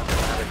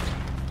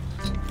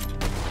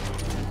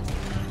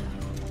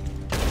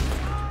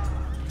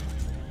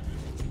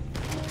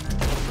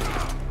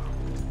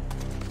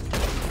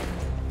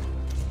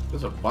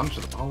 There's a bunch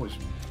of them. Holy shit.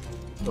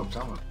 Still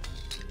coming.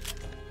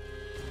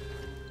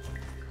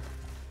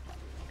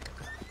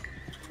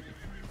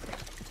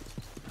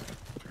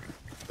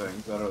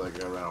 Things that are like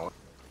go around.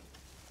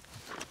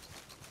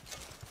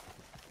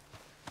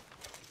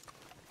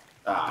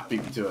 Ah,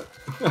 beat me to it.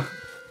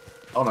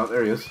 Oh no,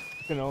 there he is.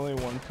 Can only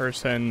one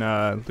person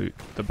loot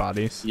the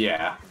bodies?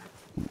 Yeah.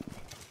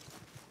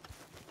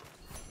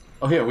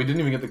 Oh yeah, we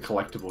didn't even get the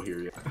collectible here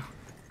yet.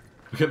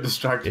 We got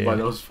distracted by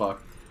those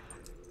fuck.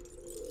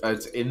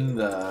 It's in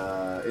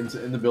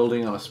the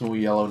building on a small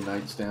yellow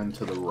nightstand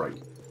to the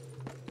right.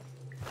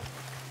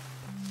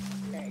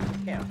 hey,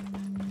 yeah.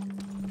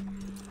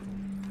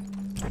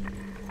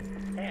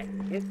 Hey,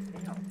 get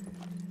down.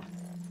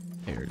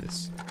 Here it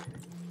is.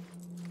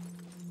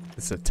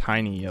 It's a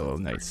tiny yellow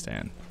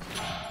nightstand.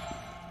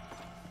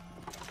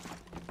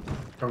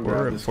 Come We're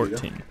grab at this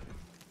 14.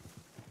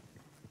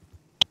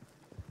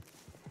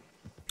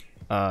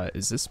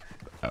 Is this...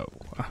 Oh.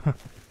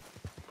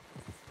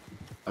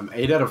 I'm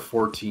 8 out of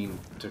 14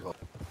 to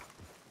collect.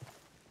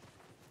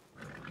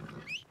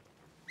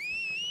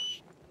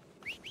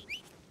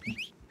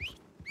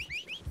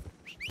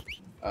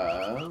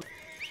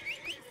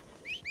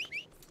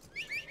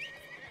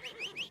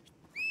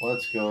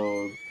 Let's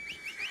go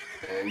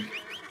egg.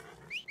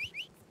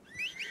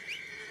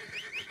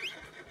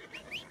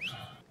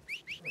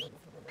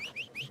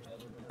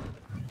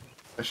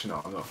 Actually,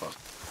 no, I'm not fussed.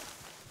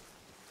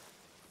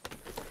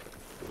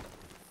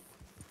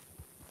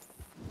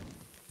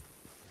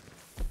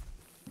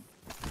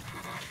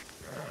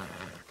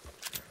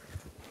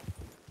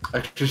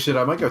 Actually, shit,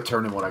 I might go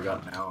turn in what I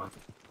got now and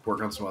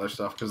work on some other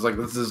stuff, because, like,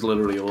 this is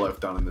literally all I've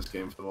done in this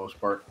game for the most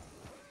part.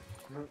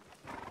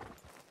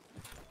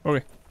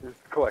 Okay.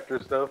 Just collector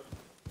stuff.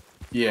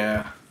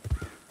 Yeah.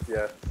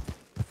 Yeah.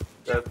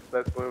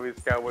 That's Louis'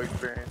 cowboy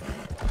experience.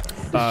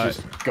 Do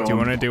you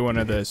want to do one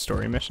of the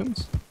story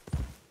missions?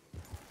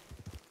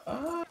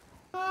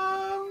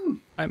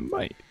 I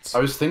might. I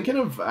was thinking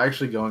of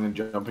actually going and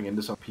jumping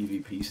into some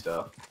PvP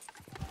stuff.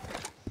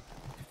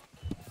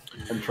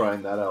 And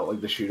trying that out, like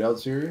the shootout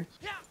series.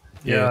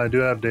 Yeah, I do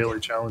have daily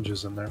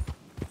challenges in there.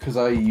 Because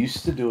I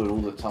used to do it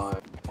all the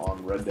time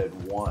on Red Dead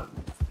 1.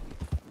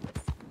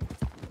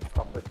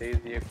 Papa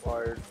Daisy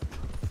acquired.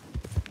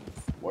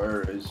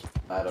 Where is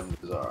Madame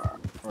Bizarre?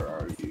 Where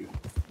are you?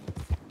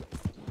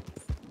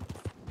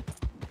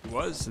 It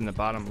was in the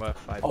bottom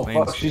left by Oh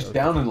fuck, she's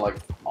down in like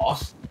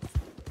Austin.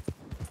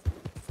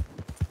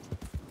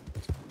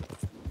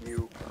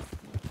 You.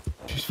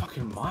 She's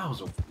fucking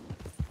miles away.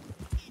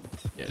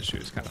 Yeah, she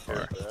was kind of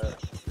far.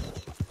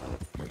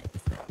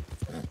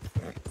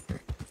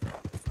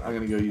 I'm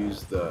gonna go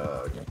use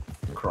the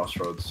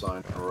crossroads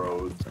sign on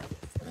roads.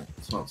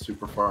 It's not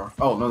super far.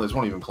 Oh no, there's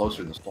one even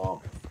closer in the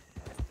swamp.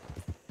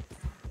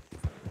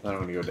 Then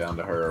I'm gonna go down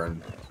to her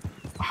and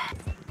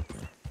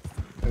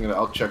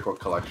I'll check what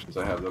collections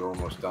I have that are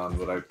almost done,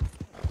 but I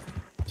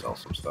sell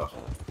some stuff.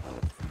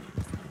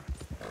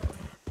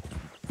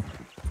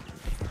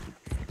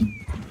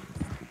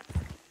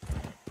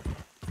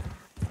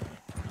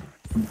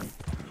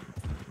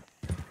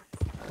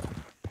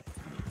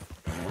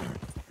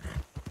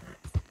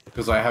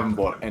 Because I haven't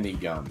bought any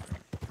gun.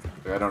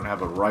 Like, I don't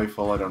have a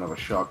rifle, I don't have a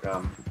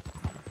shotgun.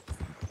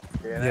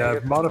 Yeah,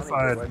 I've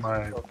modified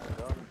my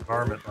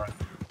varmint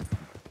rifle.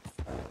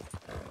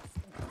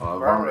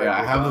 Yeah,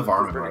 I have the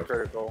varmint pretty rifle.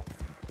 critical.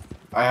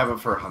 I have it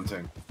for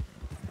hunting.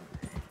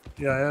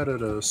 Yeah, I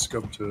added a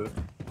scope to it.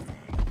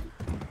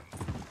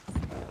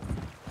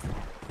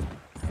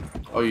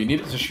 Oh, you need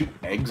it to shoot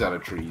eggs out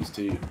of trees,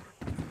 too.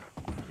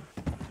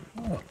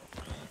 Oh.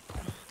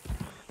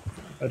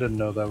 I didn't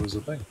know that was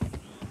a thing.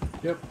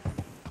 Yep.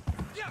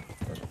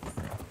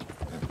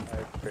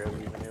 I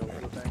barely even knew it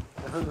was a thing.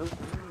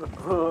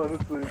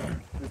 Honestly,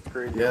 it's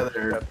crazy. Yeah, how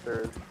they're depth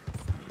there is.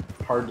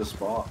 hard to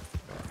spot.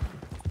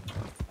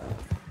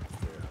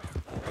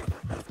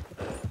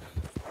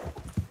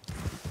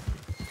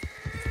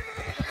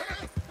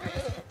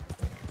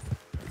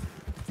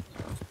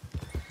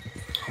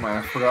 Oh man,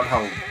 I forgot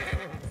how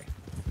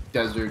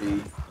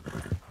deserty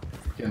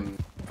fucking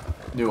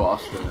New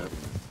Austin is.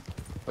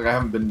 Like, I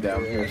haven't been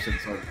down here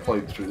since I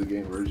played through the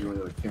game originally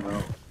that it came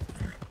out.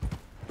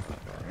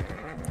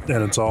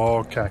 And it's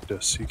all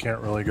cactus. You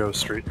can't really go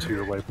straight to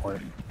your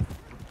waypoint.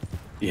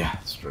 Yeah,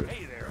 that's true.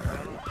 Hey there,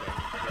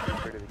 fella.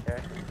 Afraid of the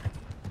cactus?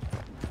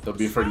 Don't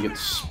be afraid to get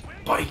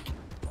spiked.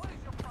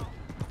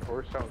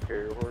 Horse don't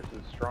care. Your horse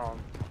is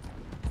strong.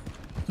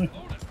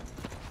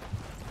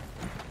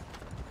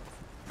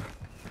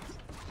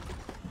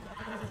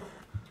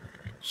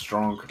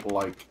 Strong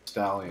like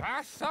stallion.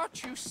 I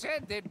thought you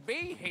said they'd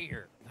be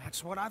here.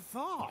 That's what I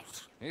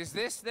thought. Is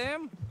this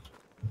them?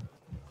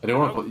 I don't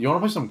want to. You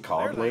want to play some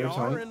COD There they later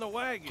are tonight, in the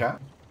wagon.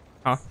 Cat?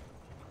 Huh?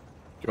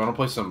 Do you want to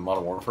play some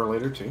Modern Warfare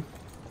later too?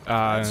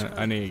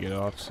 I need to get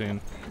off soon.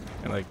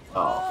 In like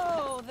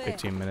Oh, there.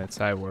 15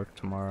 minutes. I work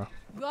tomorrow.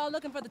 You all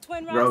looking for the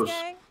Twin Rise Gross.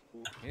 gang?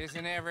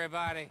 Isn't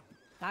everybody?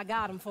 I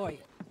got them for you.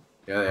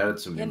 yeah, they added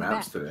some new In the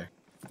maps back.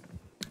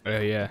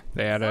 today. Yeah,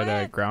 they added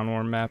a ground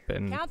war map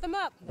and Count them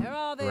up. They're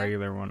all a there.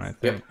 regular one, I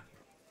think.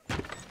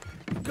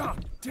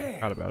 God damn.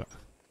 Forgot about it.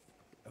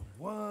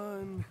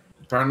 1,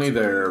 Apparently,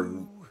 they're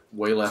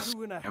way less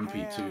 2.5.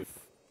 MP2.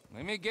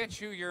 Let me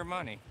get you your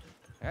money.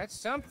 That's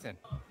something.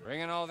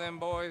 Bringing all them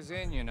boys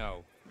in, you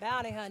know.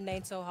 Bounty hunting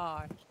ain't so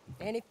hard.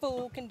 Any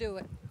fool can do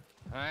it.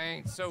 I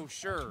ain't so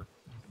sure.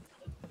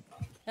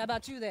 How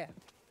about you there?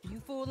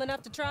 You fool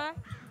enough to try?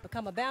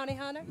 Become a bounty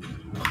hunter?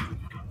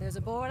 There's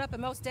a board up at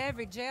most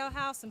every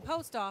jailhouse and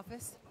post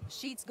office.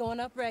 Sheets going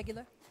up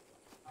regular.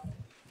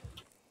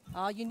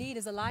 All you need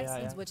is a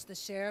license, which the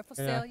sheriff will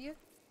sell you.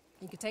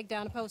 You can take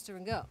down a poster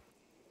and go.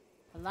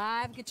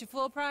 Alive, get your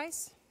full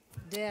price.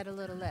 Dead, a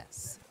little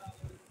less.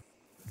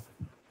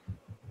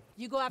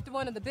 You go after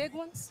one of the big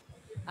ones,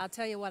 I'll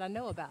tell you what I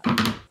know about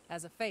it,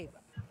 as a favor.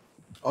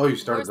 Oh, you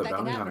started Worst the that can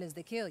bounty happen hunter. is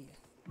they kill you.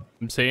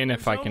 I'm saying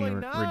if I can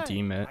Only 9.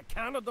 redeem it. I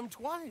counted them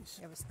twice.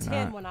 There was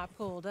 10 when I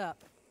pulled up.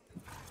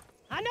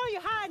 I know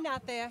you're hiding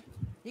out there.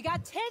 You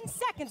got 10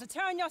 seconds to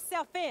turn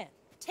yourself in.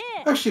 10,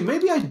 Actually,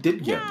 maybe I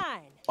did get. 9,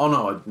 Oh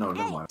no, no,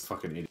 never mind.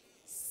 Fucking idiot.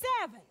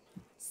 7,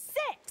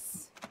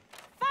 6,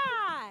 5.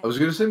 I was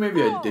gonna say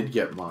maybe I did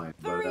get mine,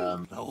 but 3,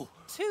 No,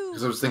 2.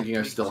 because I was thinking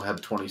I still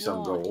had 20 some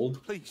One.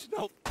 gold. please,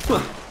 no.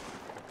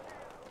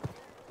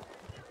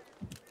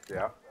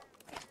 Yeah.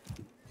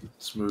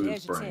 Smooth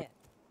There's your brain. 10.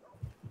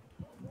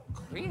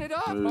 Clean it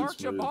up, Smooth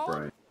Archibald.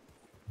 brain.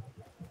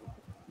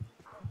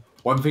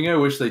 One thing I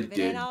wish they it ain't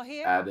did all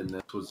here, add in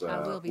this was I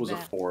will be a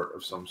back. fort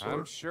of some I'm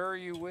sort. sure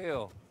you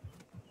will.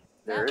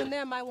 That one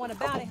there might want a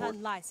bounty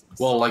hunting license.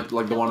 Well, like the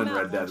Help one in them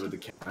out, Red Dead won't with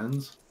the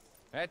cannons,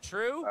 That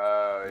true? You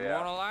Yeah.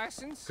 want a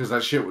license? because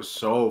that shit was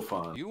so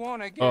fun. You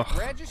want to get Ugh.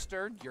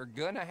 registered, you're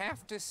gonna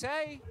have to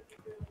say.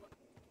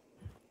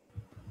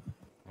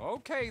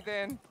 Okay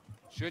then.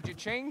 Should you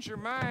change your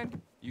mind,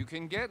 you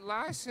can get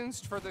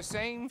licensed for the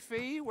same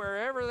fee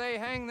wherever they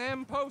hang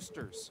them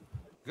posters.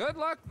 Good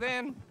luck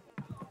then.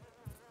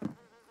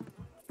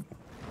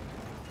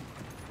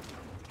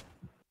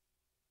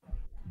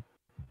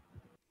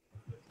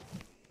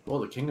 Well,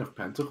 the King of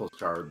Pentacles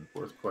card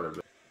worth quite a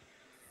bit.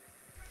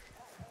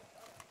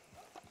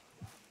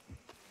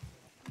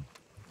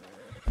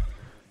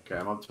 Okay,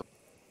 I'm up to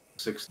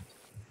 60.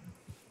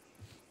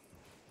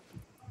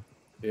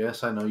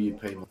 Yes, I know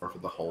you'd pay more for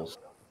the holes.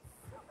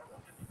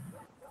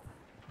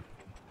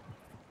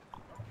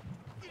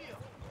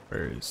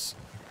 Where is?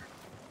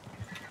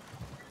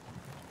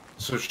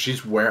 So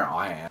she's where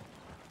I am.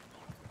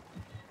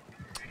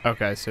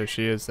 Okay, so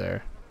she is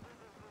there.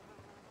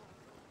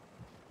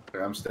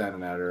 Okay, I'm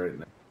standing at her right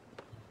now.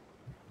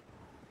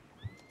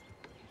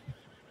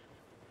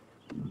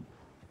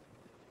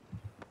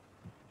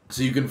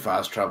 So you can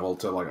fast travel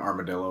to like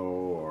Armadillo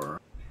or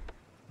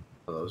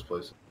those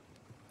places.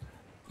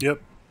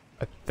 Yep.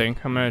 I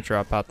think I'm gonna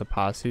drop out the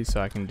posse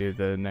so I can do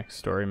the next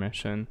story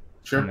mission.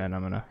 Sure. And then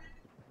I'm gonna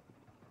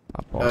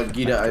hop off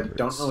Gita, I afterwards.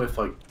 don't know if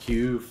like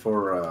queue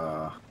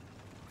for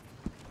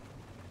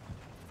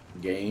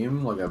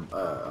game, like an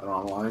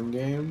online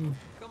game,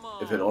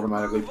 if it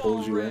automatically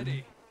pulls you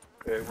in.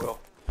 It will.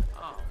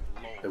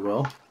 It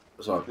will.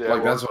 So Yeah,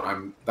 like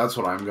well- that's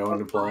what I'm going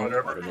to play.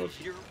 Whatever. I don't know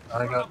if-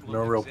 I got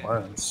no real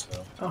plans,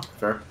 so. Oh,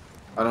 fair.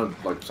 I know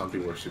like some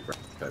people are super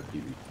at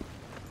PvP.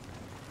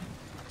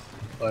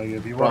 Like,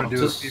 if you want to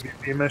do just- a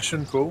PvP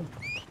mission, cool.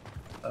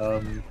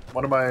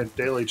 One of my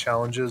daily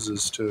challenges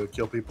is to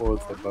kill people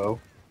with a bow.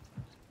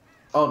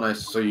 Oh,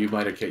 nice. So you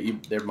might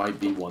there might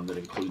be one that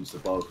includes the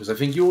bow because I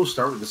think you will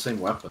start with the same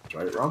weapons,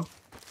 right, Ron?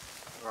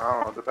 I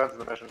don't know. It depends on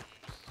the mission.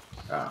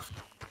 Ah,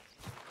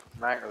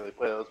 I don't really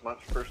play those much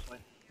personally.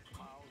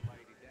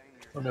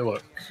 Let me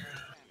look.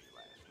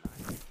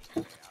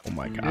 Oh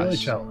my Daily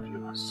gosh.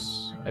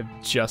 challenges. I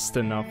have just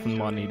enough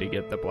money to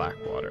get the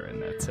Blackwater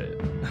and that's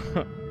it.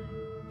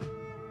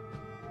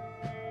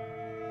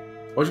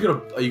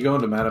 Are you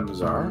going to Madame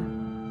Nazar?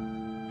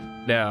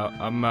 No,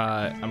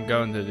 I'm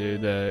going to do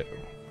the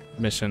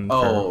mission for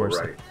Oh, horse.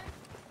 right.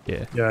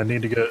 Yeah. Yeah, I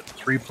need to get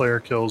 3 player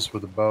kills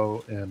with a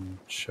bow in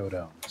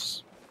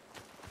showdowns.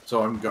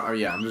 So I'm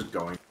just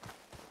going.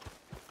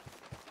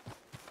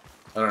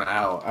 I don't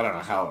know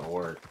how it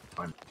works.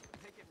 Fine.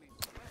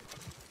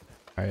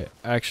 Alright,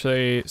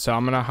 actually, so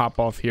I'm gonna hop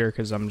off here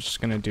because I'm just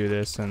gonna do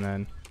this and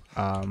then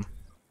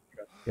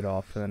get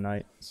off for the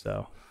night.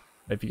 So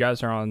if you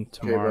guys are on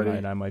tomorrow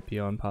buddy. night, I might be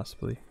on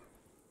possibly,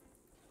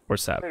 or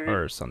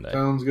or Sunday.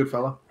 Sounds good,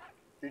 fella.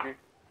 All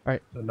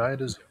right, The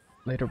night is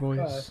later, boys.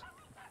 Bye.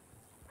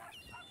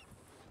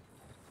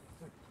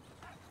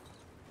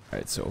 All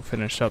right, so we'll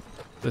finish up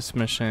this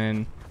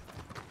mission,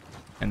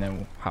 and then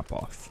we'll hop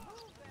off.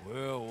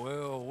 Well,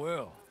 well,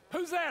 well.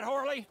 Who's that,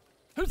 Harley?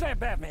 Who's that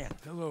Batman?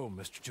 Hello,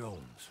 Mr.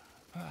 Jones.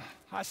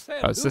 I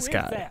said, Oh, it's who this is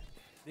guy. that?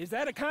 Is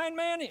that a kind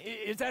man?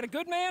 Is that a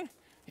good man?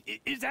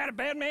 Is that a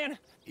bad man?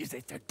 Is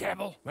it the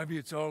devil? Maybe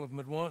it's all of them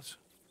at once.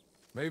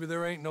 Maybe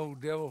there ain't no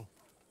devil.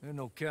 There's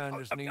no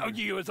kindness neither. Oh,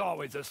 you is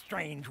always a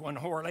strange one,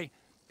 Harley.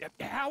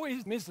 How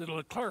is Mrs.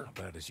 Leclerc?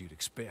 About as you'd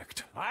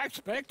expect. I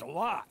expect a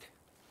lot.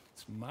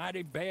 It's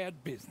mighty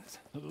bad business.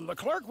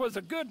 Leclerc was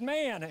a good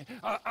man,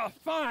 a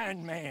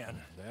fine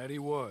man. That he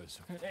was.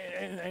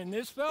 And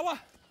this fella?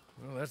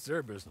 Well, that's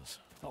their business.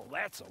 Oh,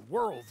 that's a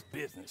world's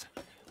business.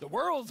 The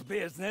world's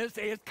business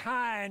is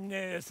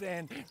kindness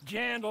and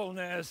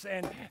gentleness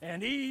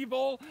and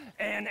evil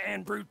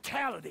and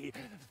brutality.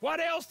 What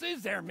else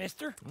is there,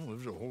 mister? Well,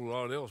 there's a whole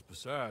lot else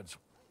besides.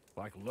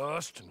 Like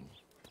lust and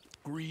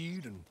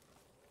greed and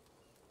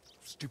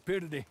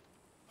stupidity.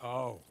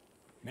 Oh,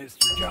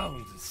 Mr.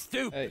 Jones is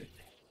stupid. Hey.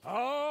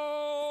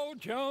 Oh,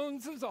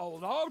 Jones is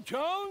old. Oh,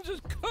 Jones has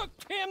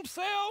cooked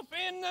himself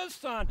in the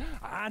sun.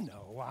 I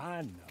know.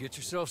 Get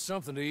yourself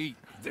something to eat.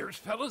 There's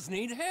fellas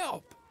need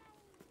help.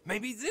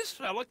 Maybe this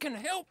fella can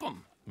help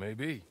them.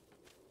 Maybe.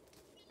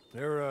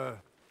 They're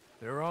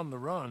on the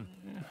run.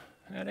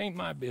 That ain't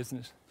my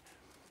business.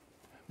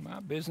 My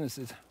business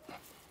is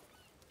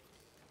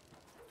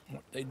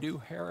what they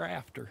do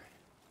hereafter.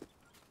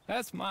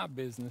 That's my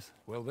business.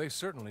 Well, they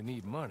certainly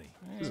need money.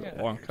 This is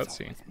a long there's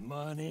cutscene. always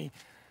money.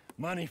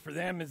 Money for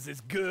them is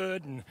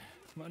good, and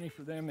money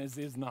for them is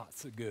not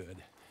so good.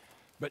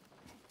 But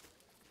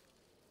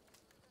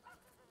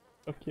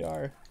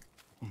OKR.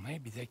 well,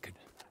 maybe they could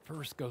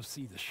first go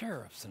see the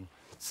sheriffs and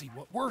see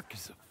what work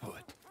is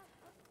afoot.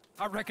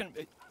 I reckon,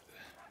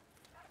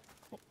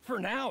 well, for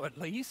now at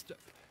least,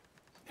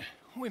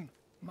 we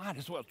might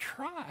as well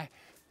try.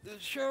 The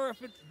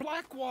sheriff at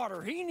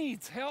Blackwater, he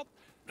needs help.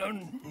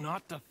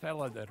 Not the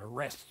fella that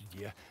arrested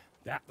you.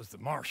 That was the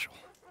marshal.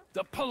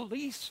 The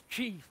police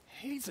chief,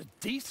 he's a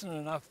decent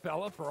enough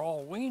fella for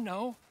all we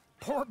know.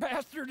 Poor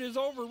bastard is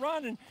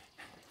overrun,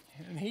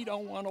 and he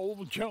don't want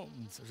old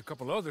Jones. There's a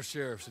couple other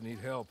sheriffs that need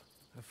help.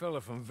 A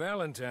fella from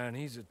Valentine,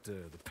 he's at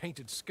the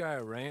Painted Sky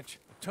Ranch.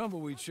 The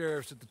Tumbleweed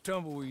sheriff's at the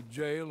Tumbleweed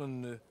Jail,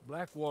 and the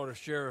Blackwater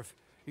sheriff,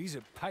 he's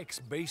at Pike's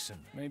Basin.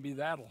 Maybe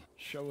that'll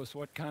show us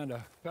what kind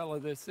of fella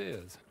this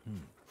is.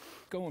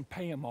 Go and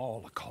pay them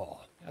all a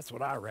call. That's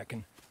what I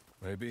reckon.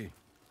 Maybe.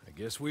 I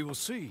guess we will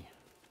see.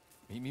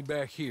 Meet me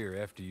back here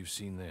after you've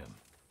seen them.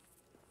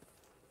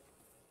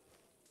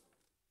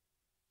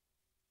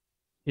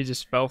 He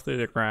just fell through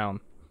the ground.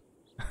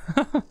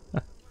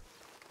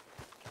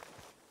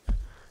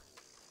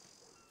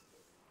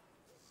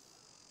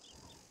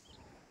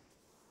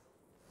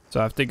 So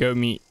I have to go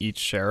meet each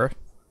sheriff.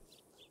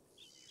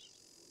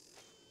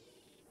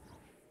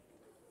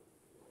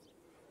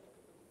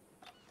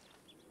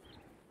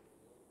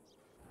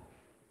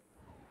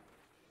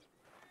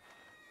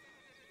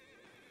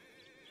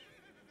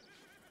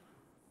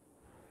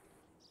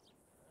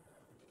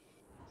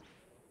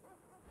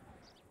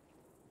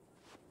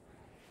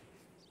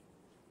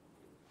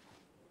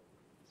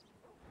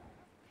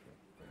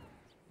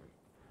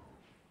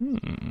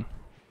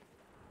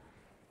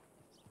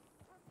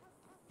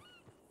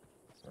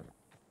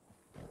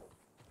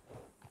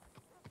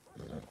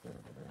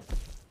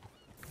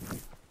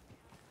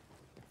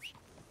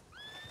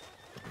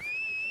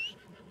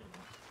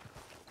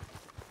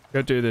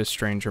 Go do this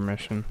stranger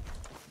mission.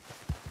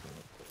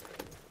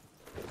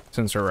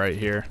 Since we're right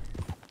here.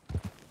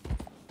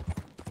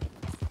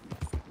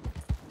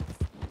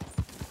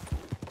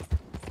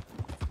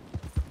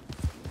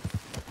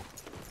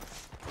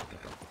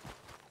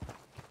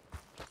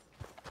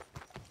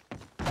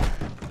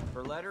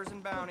 For letters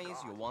and bounties,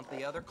 you'll want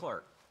the other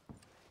clerk.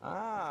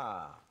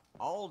 Ah,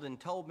 Alden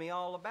told me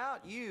all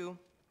about you.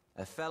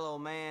 A fellow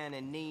man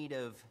in need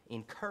of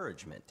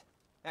encouragement.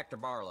 Hector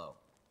Barlow.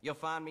 You'll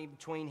find me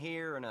between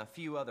here and a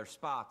few other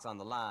spots on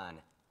the line.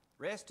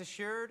 Rest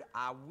assured,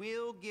 I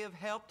will give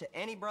help to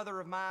any brother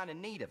of mine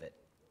in need of it.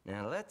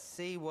 Now, let's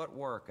see what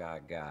work I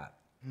got.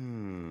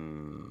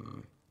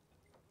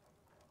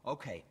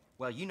 Okay,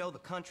 well, you know the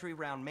country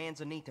around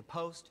Manzanita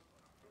Post?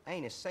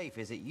 Ain't as safe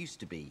as it used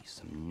to be.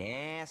 Some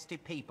nasty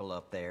people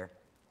up there.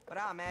 But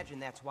I imagine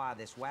that's why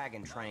this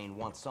wagon train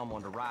wants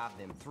someone to ride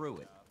them through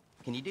it.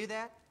 Can you do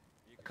that?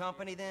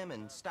 Accompany them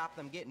and stop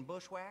them getting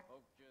bushwhacked?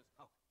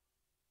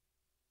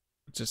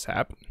 What just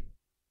happened?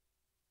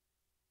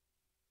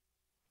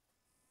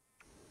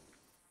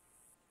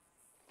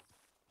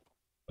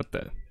 What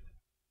the?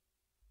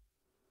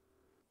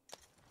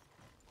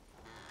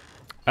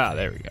 Ah,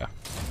 there we go.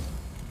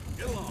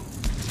 Get along.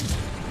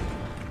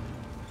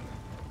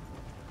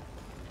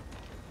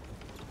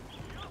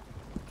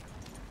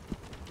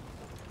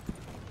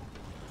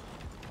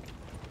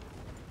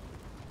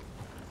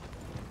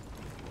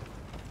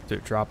 to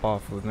drop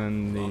off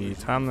within the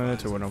time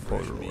limit or when I'm full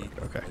reward.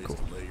 Okay, cool.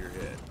 Lay your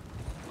head.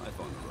 Life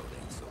on the road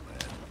ain't so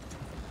bad.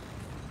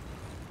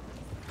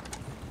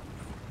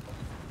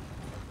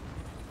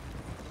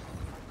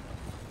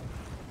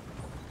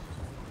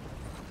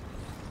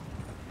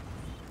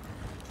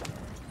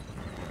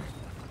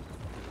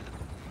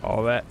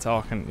 All that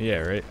talking, yeah,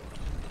 right.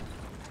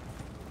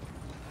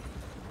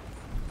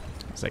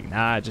 It's like,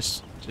 nah,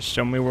 just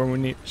show me where we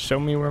need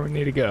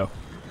to go.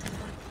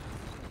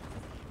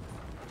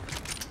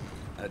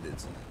 I did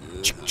some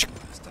good hunting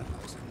last time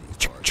I was in these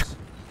parts.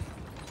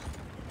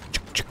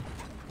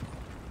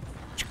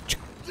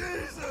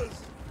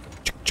 Jesus!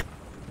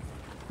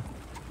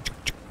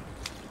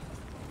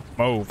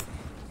 Move.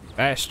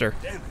 Faster.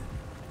 Damn it.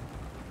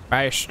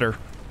 Faster.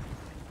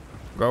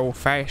 Go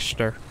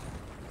faster.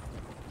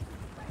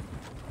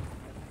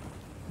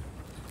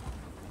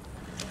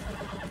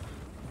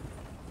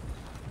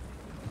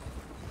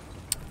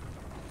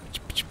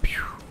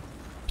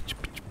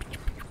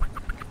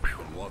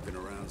 Been walking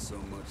around so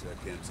much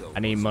I can't tell. I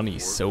need what's money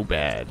work so and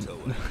bad.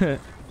 what's a toe.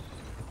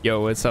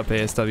 Yo, what's up,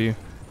 ASW?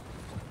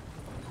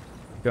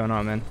 What's going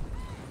on, man?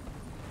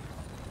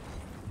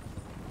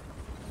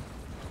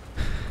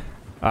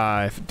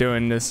 If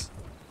doing this,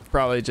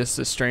 probably just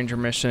a stranger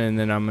mission, and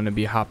then I'm gonna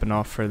be hopping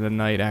off for the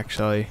night.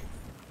 Actually,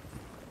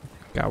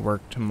 got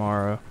work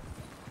tomorrow.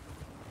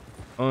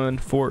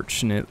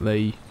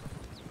 Unfortunately.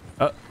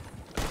 God,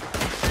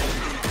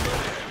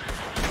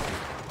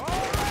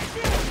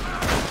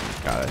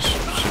 I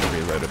should have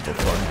reloaded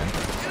beforehand.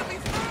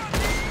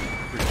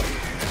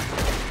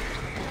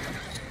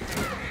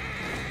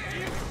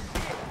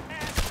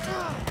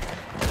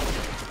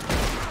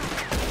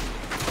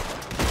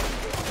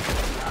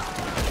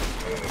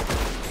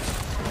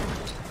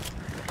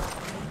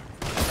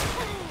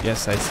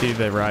 Yes, I see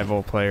the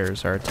rival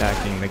players are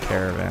attacking the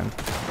caravan.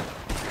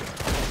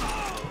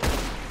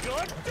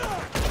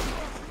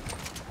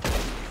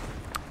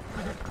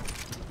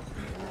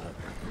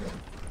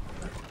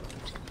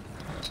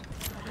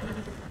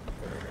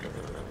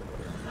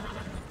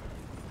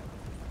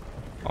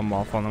 I'm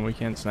off on the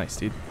weekends. Nice,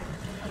 dude.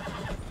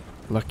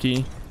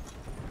 Lucky.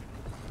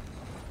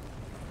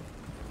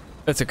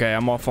 That's okay.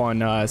 I'm off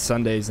on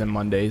Sundays and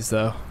Mondays,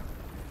 though.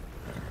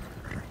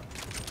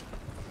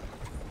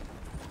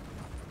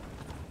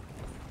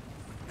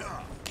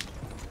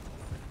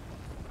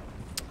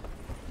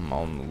 I'm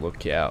on the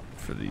lookout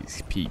for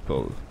these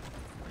people.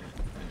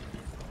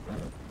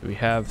 Do we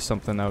have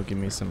something that'll give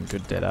me some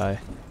good deadeye?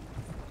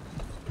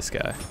 This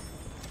guy.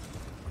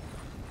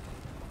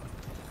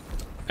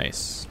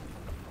 Nice.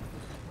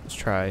 Let's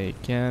try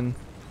again.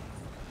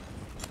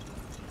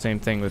 Same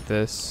thing with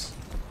this.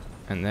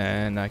 And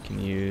then I can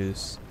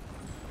use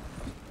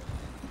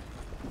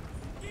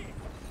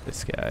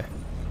this guy.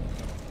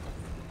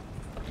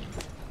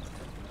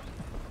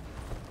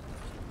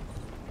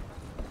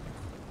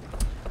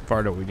 How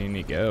far do we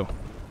need to go?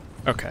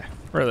 Okay,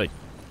 we're like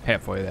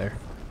halfway there.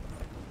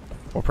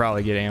 We'll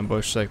probably get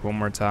ambushed like one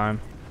more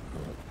time.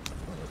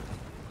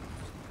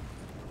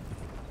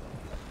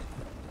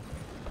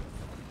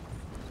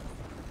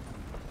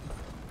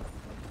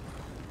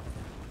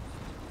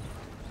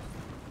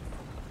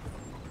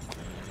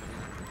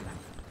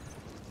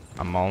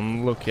 I'm on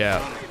the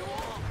lookout.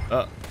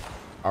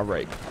 All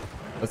right,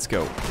 let's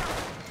go.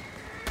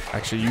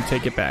 Actually, you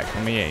take it back.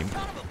 Let me aim.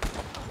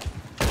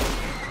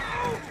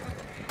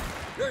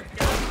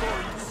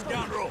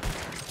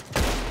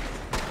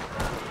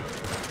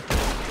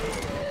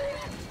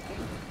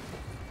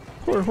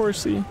 Poor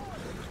horsey.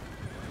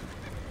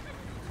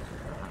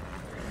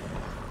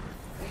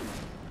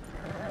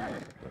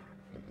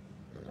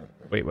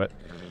 Wait, what?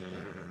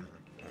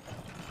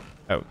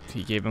 Oh,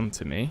 he gave them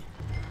to me?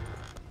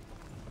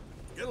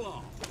 Get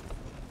along.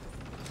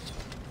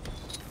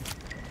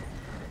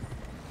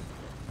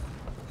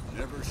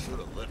 Never should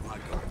have let my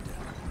guard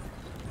down.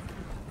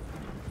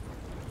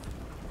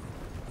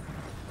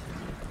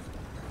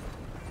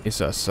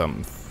 These are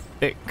some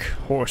thick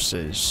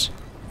horses.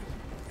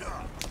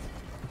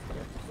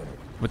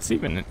 What's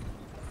even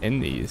in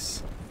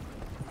these?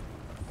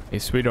 I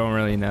guess we don't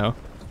really know.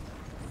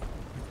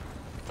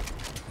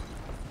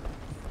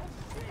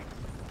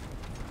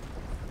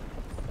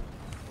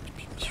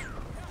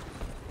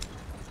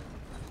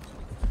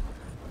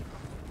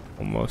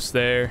 Almost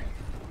there.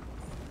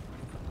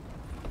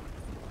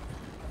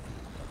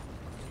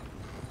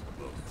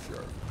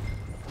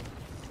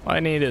 All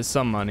I need is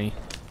some money.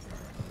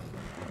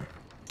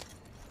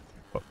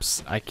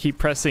 Whoops. I keep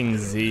pressing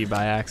Z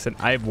by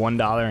accident. I have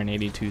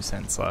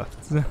 $1.82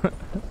 left.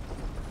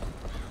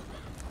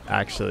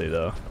 Actually,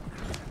 though.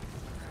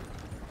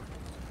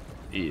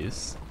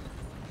 Jeez.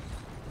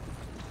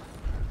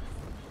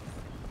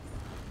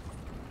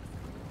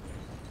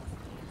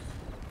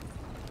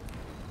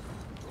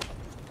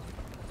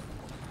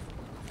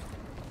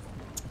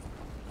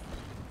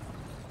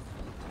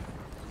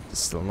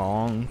 Just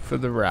along for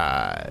the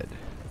ride.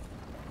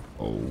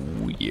 Oh,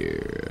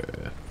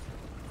 yeah.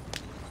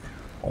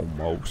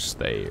 Almost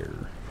there.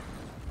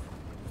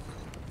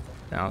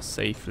 Now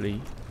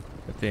safely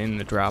within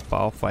the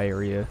drop-off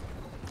area.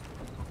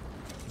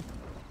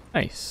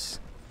 Nice.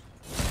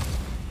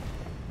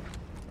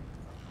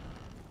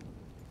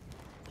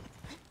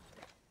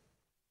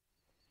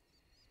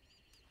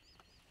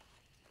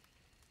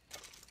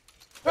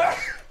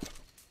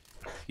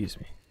 Excuse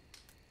me.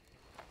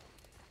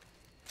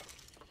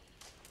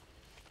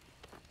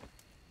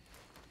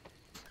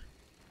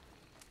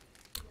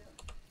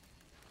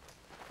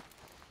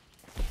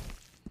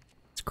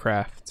 Let's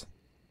craft.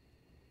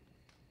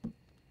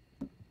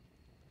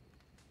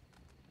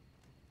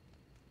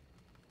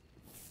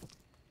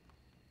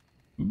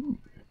 Ooh.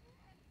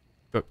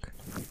 Cook.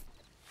 Okay,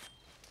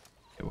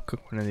 we'll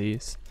cook one of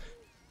these.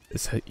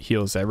 This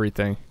heals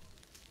everything.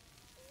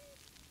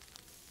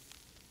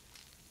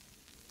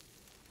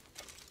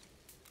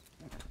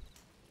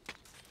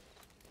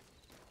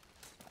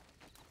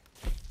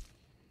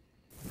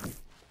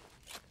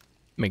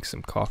 Make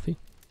some coffee.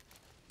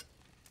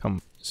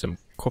 Some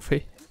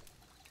coffee.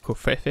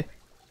 Coffee.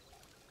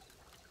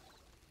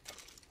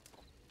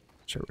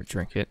 Sure, we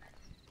drink it.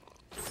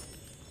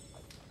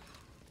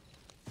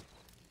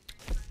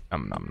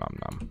 Nom nom nom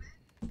nom.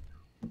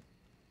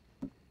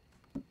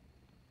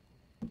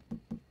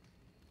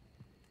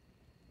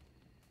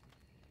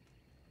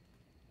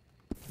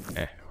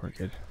 We're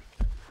good.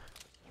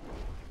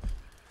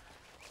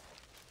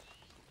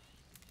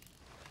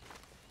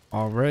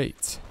 All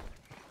right.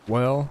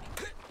 Well,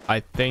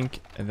 I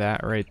think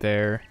that right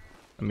there.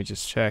 Let me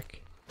just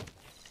check.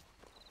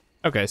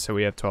 Okay, so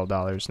we have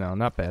 $12 now.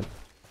 Not bad.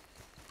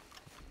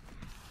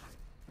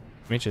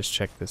 Let me just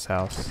check this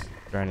house. Is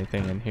there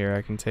anything in here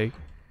I can take?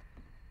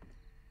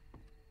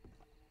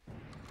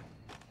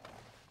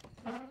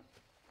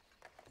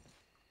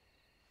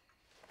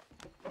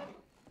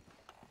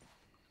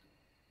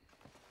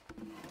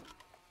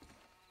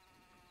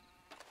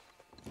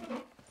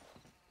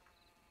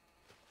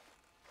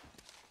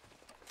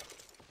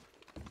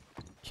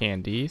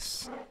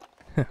 Candies.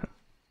 Let's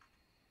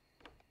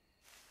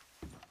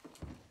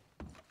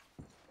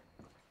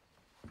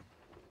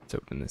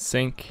open the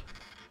sink.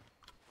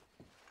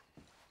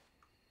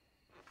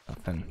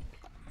 Nothing.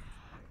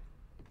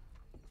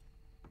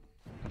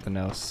 Nothing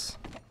else.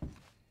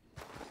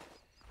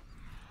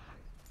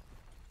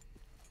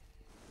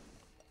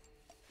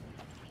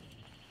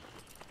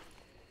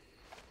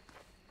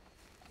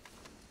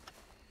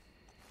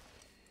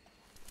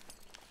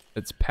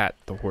 Let's pat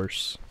the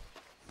horse.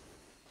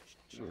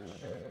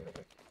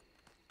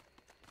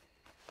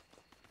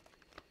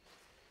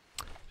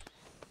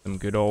 Some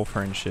good old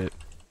friendship.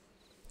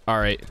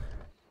 Alright.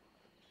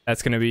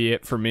 That's gonna be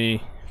it for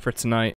me for tonight.